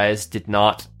of the guys did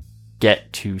not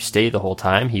get to stay the whole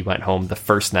time. He went home the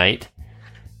first night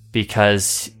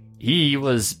because he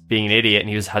was being an idiot, and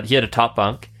he had a top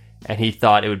bunk, and he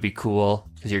thought it would be cool,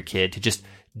 because you're a kid, to just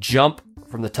jump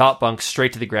from the top bunk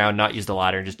straight to the ground, not use the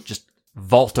ladder, and just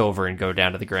vault over and go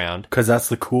down to the ground. Because that's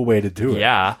the cool way to do it.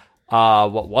 Yeah.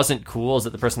 What wasn't cool is that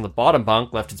the person on the bottom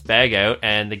bunk left his bag out,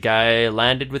 and the guy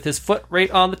landed with his foot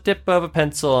right on the tip of a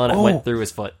pencil, and it went through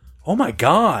his foot. Oh my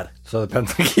God. So the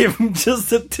pencil gave him just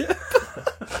a tip.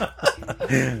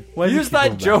 Use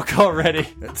that joke already.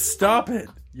 Stop it.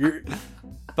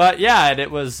 But yeah, and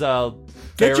it was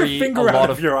get your finger out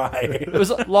of your eye. It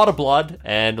was a lot of blood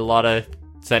and a lot of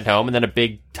sent home, and then a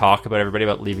big talk about everybody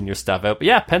about leaving your stuff out. But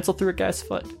yeah, pencil through a guy's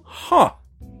foot. Huh.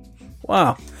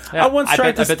 Wow. Yeah, I once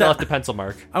tried to I bet they left a pencil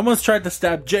mark. I once tried to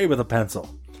stab Jay with a pencil.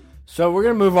 So we're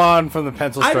going to move on from the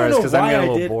pencil I don't stories know because I'm why getting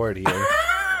a I little did. bored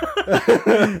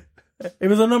here. It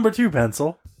was a number 2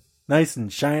 pencil. Nice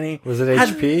and shiny. Was it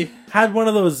HP? Had one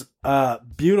of those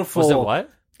beautiful... Was it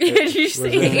what? Did you say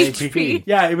HP?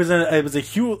 Yeah, it was a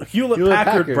Hewlett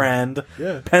Packard brand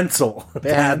pencil.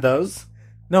 They had those?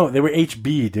 No, they were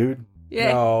HB, dude.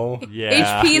 Yeah. No.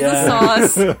 Yeah. HP is a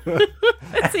sauce.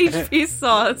 That's HP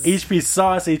sauce. HP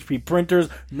sauce, HP printers.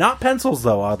 Not pencils,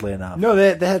 though, oddly enough. No,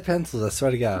 they had pencils, I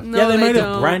swear to God. No, yeah, they might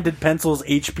don't. have branded pencils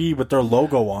HP with their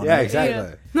logo on Yeah, it.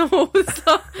 exactly. No, it's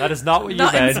not. That is not what you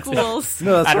Not in meant. schools.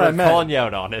 No, that's And what I we're meant. calling you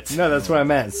out on it. No, that's what I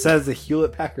meant. It says the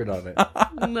Hewlett Packard on it.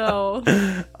 No.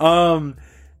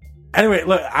 Anyway,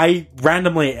 look, I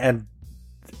randomly, and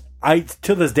I,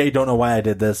 to this day, don't know why I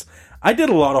did this. I did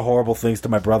a lot of horrible things to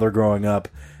my brother growing up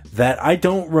that I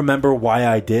don't remember why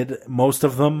I did most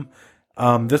of them.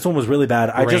 This one was really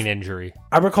bad. Brain injury.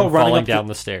 I recall from running falling up down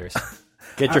the stairs.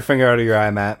 Get your finger out of your eye,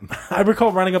 Matt. I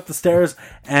recall running up the stairs,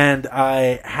 and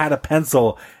I had a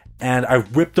pencil, and I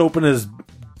ripped open his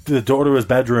the door to his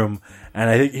bedroom, and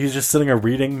I think he was just sitting there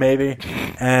reading, maybe,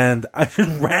 and I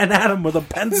just ran at him with a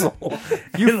pencil.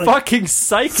 You fucking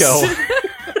psycho.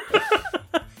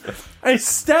 I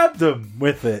stabbed him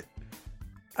with it.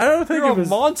 I don't think You're it was a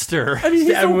monster. I mean, he's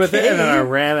Stabbed him with it, and then I okay.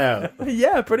 ran out.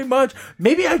 Yeah, pretty much.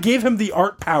 Maybe I gave him the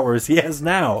art powers he has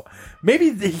now.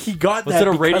 Maybe he got Was that it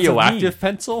a because of me. radioactive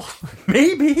pencil?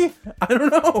 Maybe. I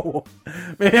don't know.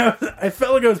 Maybe I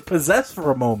felt like I was possessed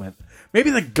for a moment.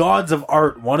 Maybe the gods of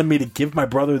art wanted me to give my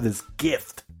brother this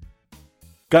gift.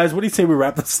 Guys, what do you say we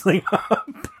wrap this thing up?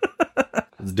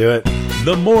 Let's do it.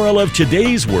 The moral of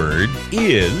today's word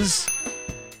is...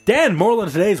 Dan, moral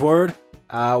of today's word.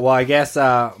 Well, I guess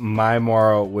my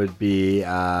moral would be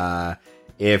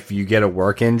if you get a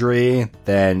work injury,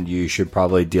 then you should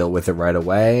probably deal with it right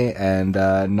away and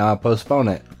not postpone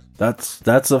it.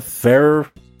 That's a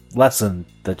fair lesson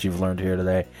that you've learned here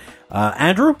today.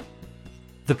 Andrew?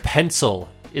 The pencil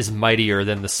is mightier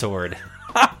than the sword.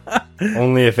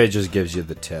 Only if it just gives you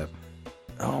the tip.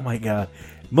 Oh my god.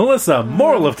 Melissa,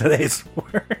 moral of today's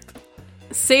word.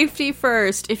 Safety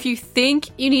first. If you think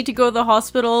you need to go to the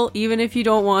hospital, even if you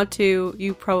don't want to,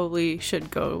 you probably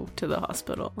should go to the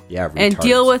hospital. Yeah, and retards.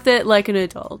 deal with it like an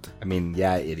adult. I mean,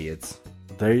 yeah, idiots.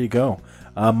 There you go.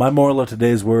 My moral of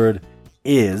today's word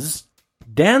is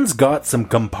Dan's got some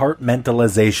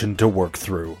compartmentalization to work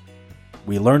through.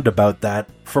 We learned about that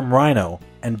from Rhino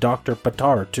and Dr.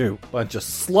 Patar, too. Bunch of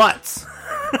sluts.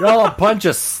 You're all a bunch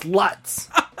of sluts.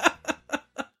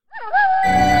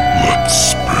 Let's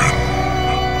spin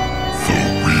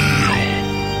the wheel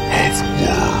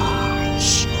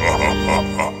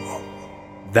of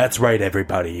words. That's right,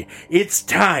 everybody. It's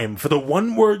time for the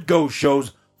One Word Go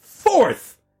Show's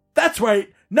 4th. That's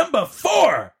right, number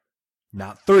 4.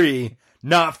 Not 3,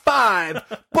 not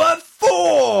 5, but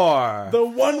 4. The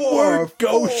One Word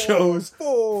Go Show's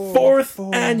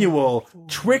 4th annual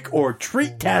Trick or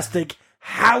Treat-tastic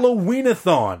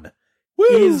Halloween-a-thon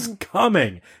is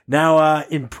coming. Now,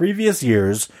 in previous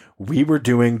years, we were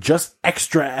doing just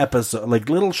extra episodes, like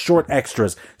little short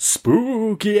extras,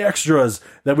 spooky extras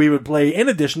that we would play in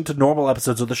addition to normal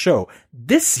episodes of the show.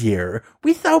 This year,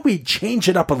 we thought we'd change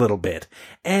it up a little bit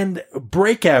and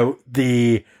break out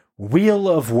the Wheel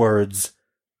of Words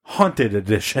Haunted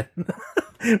Edition.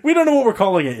 We don't know what we're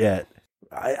calling it yet.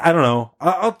 I don't know.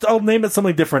 I'll name it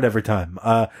something different every time.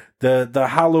 The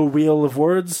Hollow Wheel of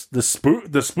Words, the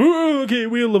spooky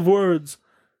Wheel of Words.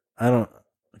 I don't,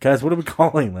 guys. What are we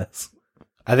calling this?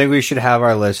 I think we should have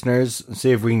our listeners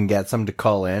see if we can get some to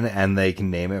call in and they can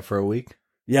name it for a week.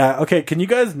 Yeah. Okay. Can you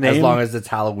guys name? As long as it's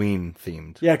Halloween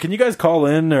themed. Yeah. Can you guys call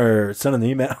in or send an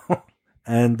email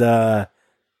and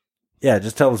yeah,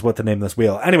 just tell us what to name this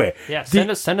wheel. Anyway. Yeah.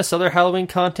 Send us other Halloween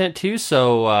content too.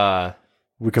 So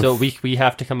we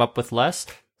have to come up with less.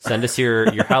 Send us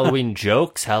your Halloween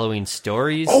jokes, Halloween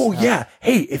stories. Oh yeah.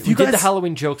 Hey, if you we guys did the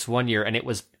Halloween jokes one year and it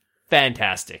was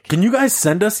fantastic. Can you guys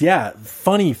send us? Yeah,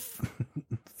 funny.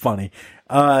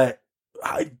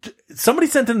 Somebody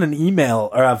sent in an email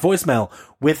or a voicemail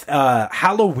with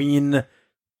Halloween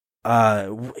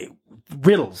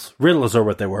riddles. Riddles are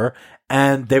what they were,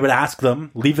 and they would ask them,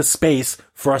 leave a space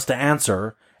for us to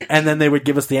answer, and then they would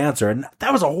give us the answer, and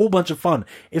that was a whole bunch of fun.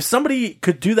 If somebody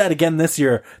could do that again this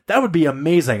year, that would be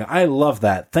amazing. I love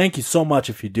that. Thank you so much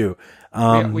if you do. We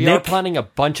are Nick, planning a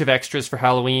bunch of extras for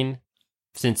Halloween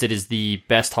since it is the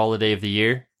best holiday of the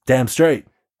year. damn straight.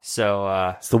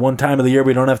 So, It's the one time of the year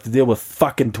we don't have to deal with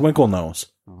fucking Twinkle Nose.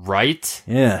 right?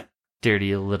 Yeah.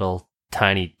 Dirty little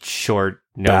tiny short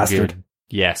no Bastard. good.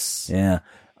 Yes. Yeah.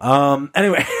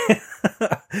 Anyway.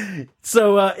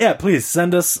 So, yeah, please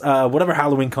send us, whatever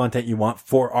Halloween content you want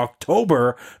for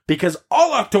October, because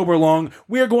all October long,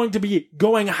 we are going to be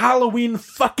going Halloween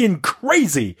fucking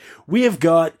crazy. We have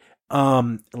got,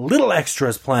 little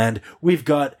extras planned. We've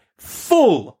got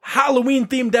full Halloween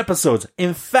themed episodes.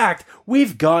 In fact,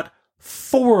 we've got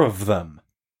 4 of them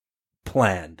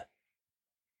planned.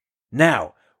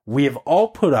 Now, we have all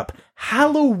put up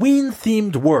Halloween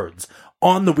themed words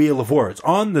on the Wheel of Words,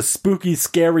 on the spooky,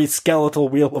 scary, skeletal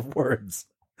Wheel of Words.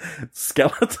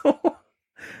 Skeletal?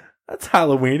 That's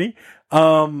Halloweeny.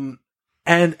 And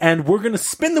we're gonna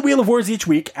spin the Wheel of Words each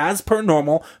week as per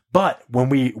normal, but when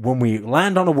we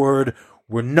land on a word,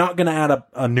 we're not gonna add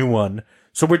a new one.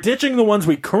 So we're ditching the ones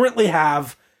we currently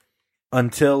have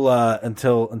until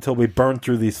we burn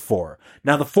through these 4.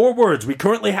 Now the 4 words we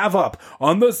currently have up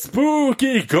on the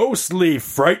spooky, ghostly,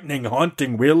 frightening,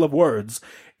 haunting Wheel of Words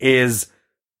is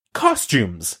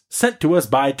costumes, sent to us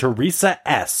by Teresa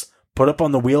S., put up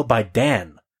on the wheel by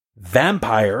Dan.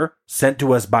 Vampire, sent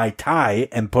to us by Ty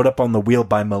and put up on the wheel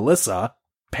by Melissa.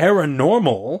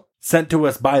 Paranormal, sent to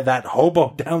us by that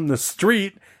hobo down the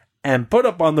street and put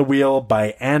up on the wheel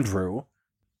by Andrew.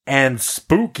 And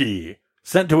Spooky,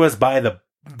 sent to us by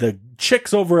the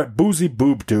chicks over at Boozy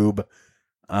Boob Tube,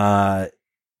 put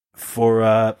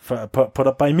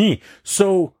up by me.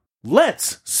 So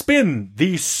let's spin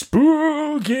the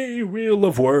spooky wheel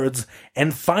of words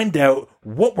and find out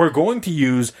what we're going to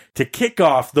use to kick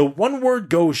off the One Word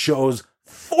Go Show's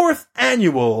 4th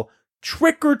annual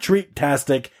Trick or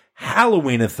Treat-tastic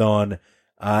Halloween-a-thon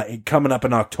coming up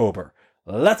in October.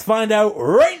 Let's find out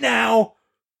right now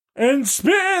and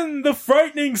spin the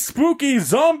frightening, spooky,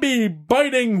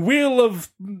 zombie-biting wheel of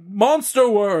monster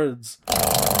words.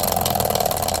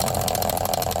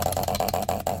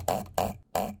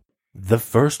 The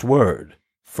first word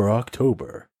for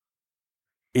October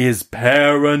is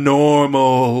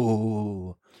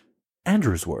paranormal.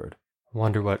 Andrew's word.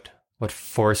 Wonder what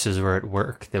forces were at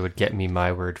work that would get me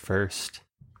my word first.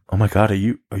 Oh my god, are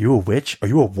you a witch? Are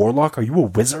you a warlock? Are you a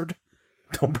wizard?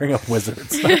 Don't bring up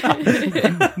wizards.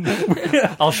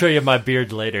 I'll show you my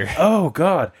beard later. Oh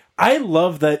god. I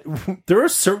love that there are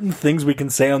certain things we can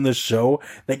say on this show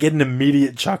that get an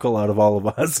immediate chuckle out of all of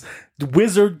us. The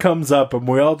wizard comes up and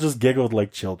we all just giggled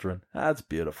like children. That's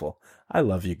beautiful. I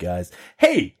love you guys.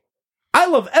 Hey, I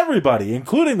love everybody,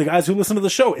 including the guys who listen to the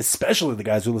show, especially the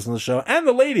guys who listen to the show, and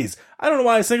the ladies. I don't know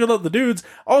why I singled out the dudes.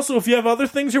 Also, if you have other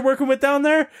things you're working with down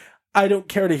there, I don't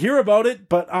care to hear about it,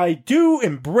 but I do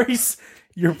embrace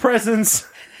your presence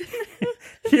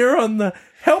here on the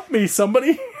Help Me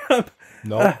Somebody.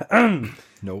 Nope.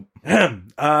 Nope.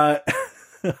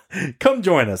 Come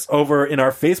join us over in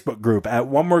our Facebook group at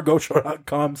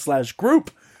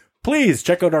onemordegoshow.com/group. Please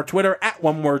check out our Twitter at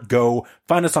OneWordGo.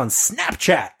 Find us on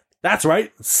Snapchat. That's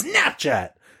right,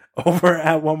 Snapchat. Over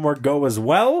at OneWordGo as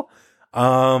well.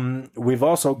 We've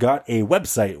also got a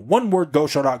website,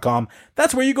 onewordgoshow.com.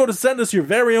 That's where you go to send us your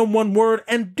very own one word.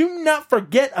 And do not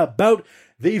forget about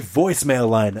the voicemail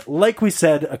line. Like we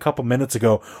said a couple minutes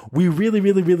ago, we really,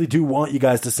 really, really do want you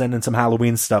guys to send in some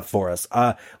Halloween stuff for us.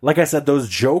 Like I said, those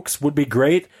jokes would be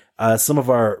great. Some of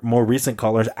our more recent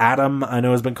callers, Adam, I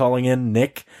know has been calling in.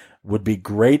 Nick, would be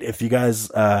great if you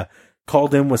guys,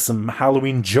 called in with some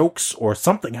Halloween jokes or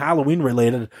something Halloween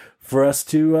related for us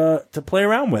to play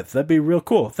around with. That'd be real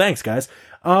cool. Thanks, guys.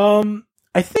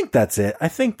 I think that's it. I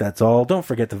think that's all. Don't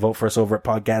forget to vote for us over at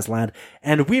Podcast Land,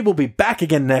 and we will be back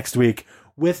again next week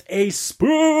with a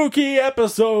spooky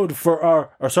episode for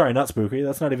or sorry, not spooky.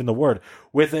 That's not even the word.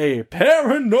 With a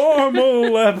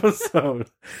paranormal episode.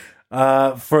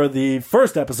 For the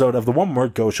first episode of the One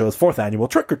Word Go Show's 4th annual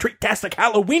Trick or Treat-tastic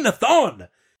Halloween-a-thon.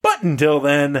 But until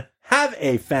then, have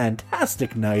a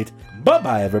fantastic night.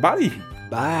 Bye-bye, everybody.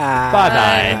 Bye.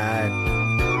 Bye-bye.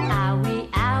 Owie,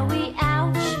 owie,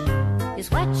 ouch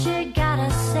is what you gotta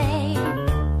say.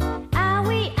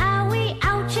 Owie, owie,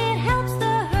 ouch, it helps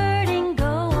the hurting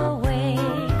go away.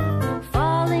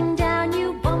 Falling down,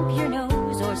 you bump your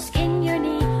nose, or skin your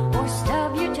knee, or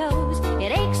stub your toes.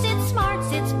 It aches, it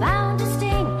smarts, it's bound to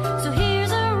sting. So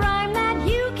here's a rhyme that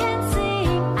you can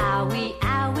sing. Owie,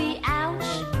 owie,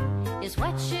 ouch is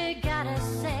what you gotta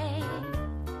say.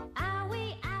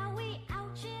 Owie, owie,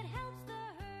 ouch, it helps the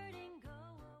hurting go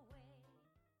away.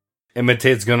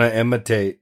 Imitate's gonna imitate.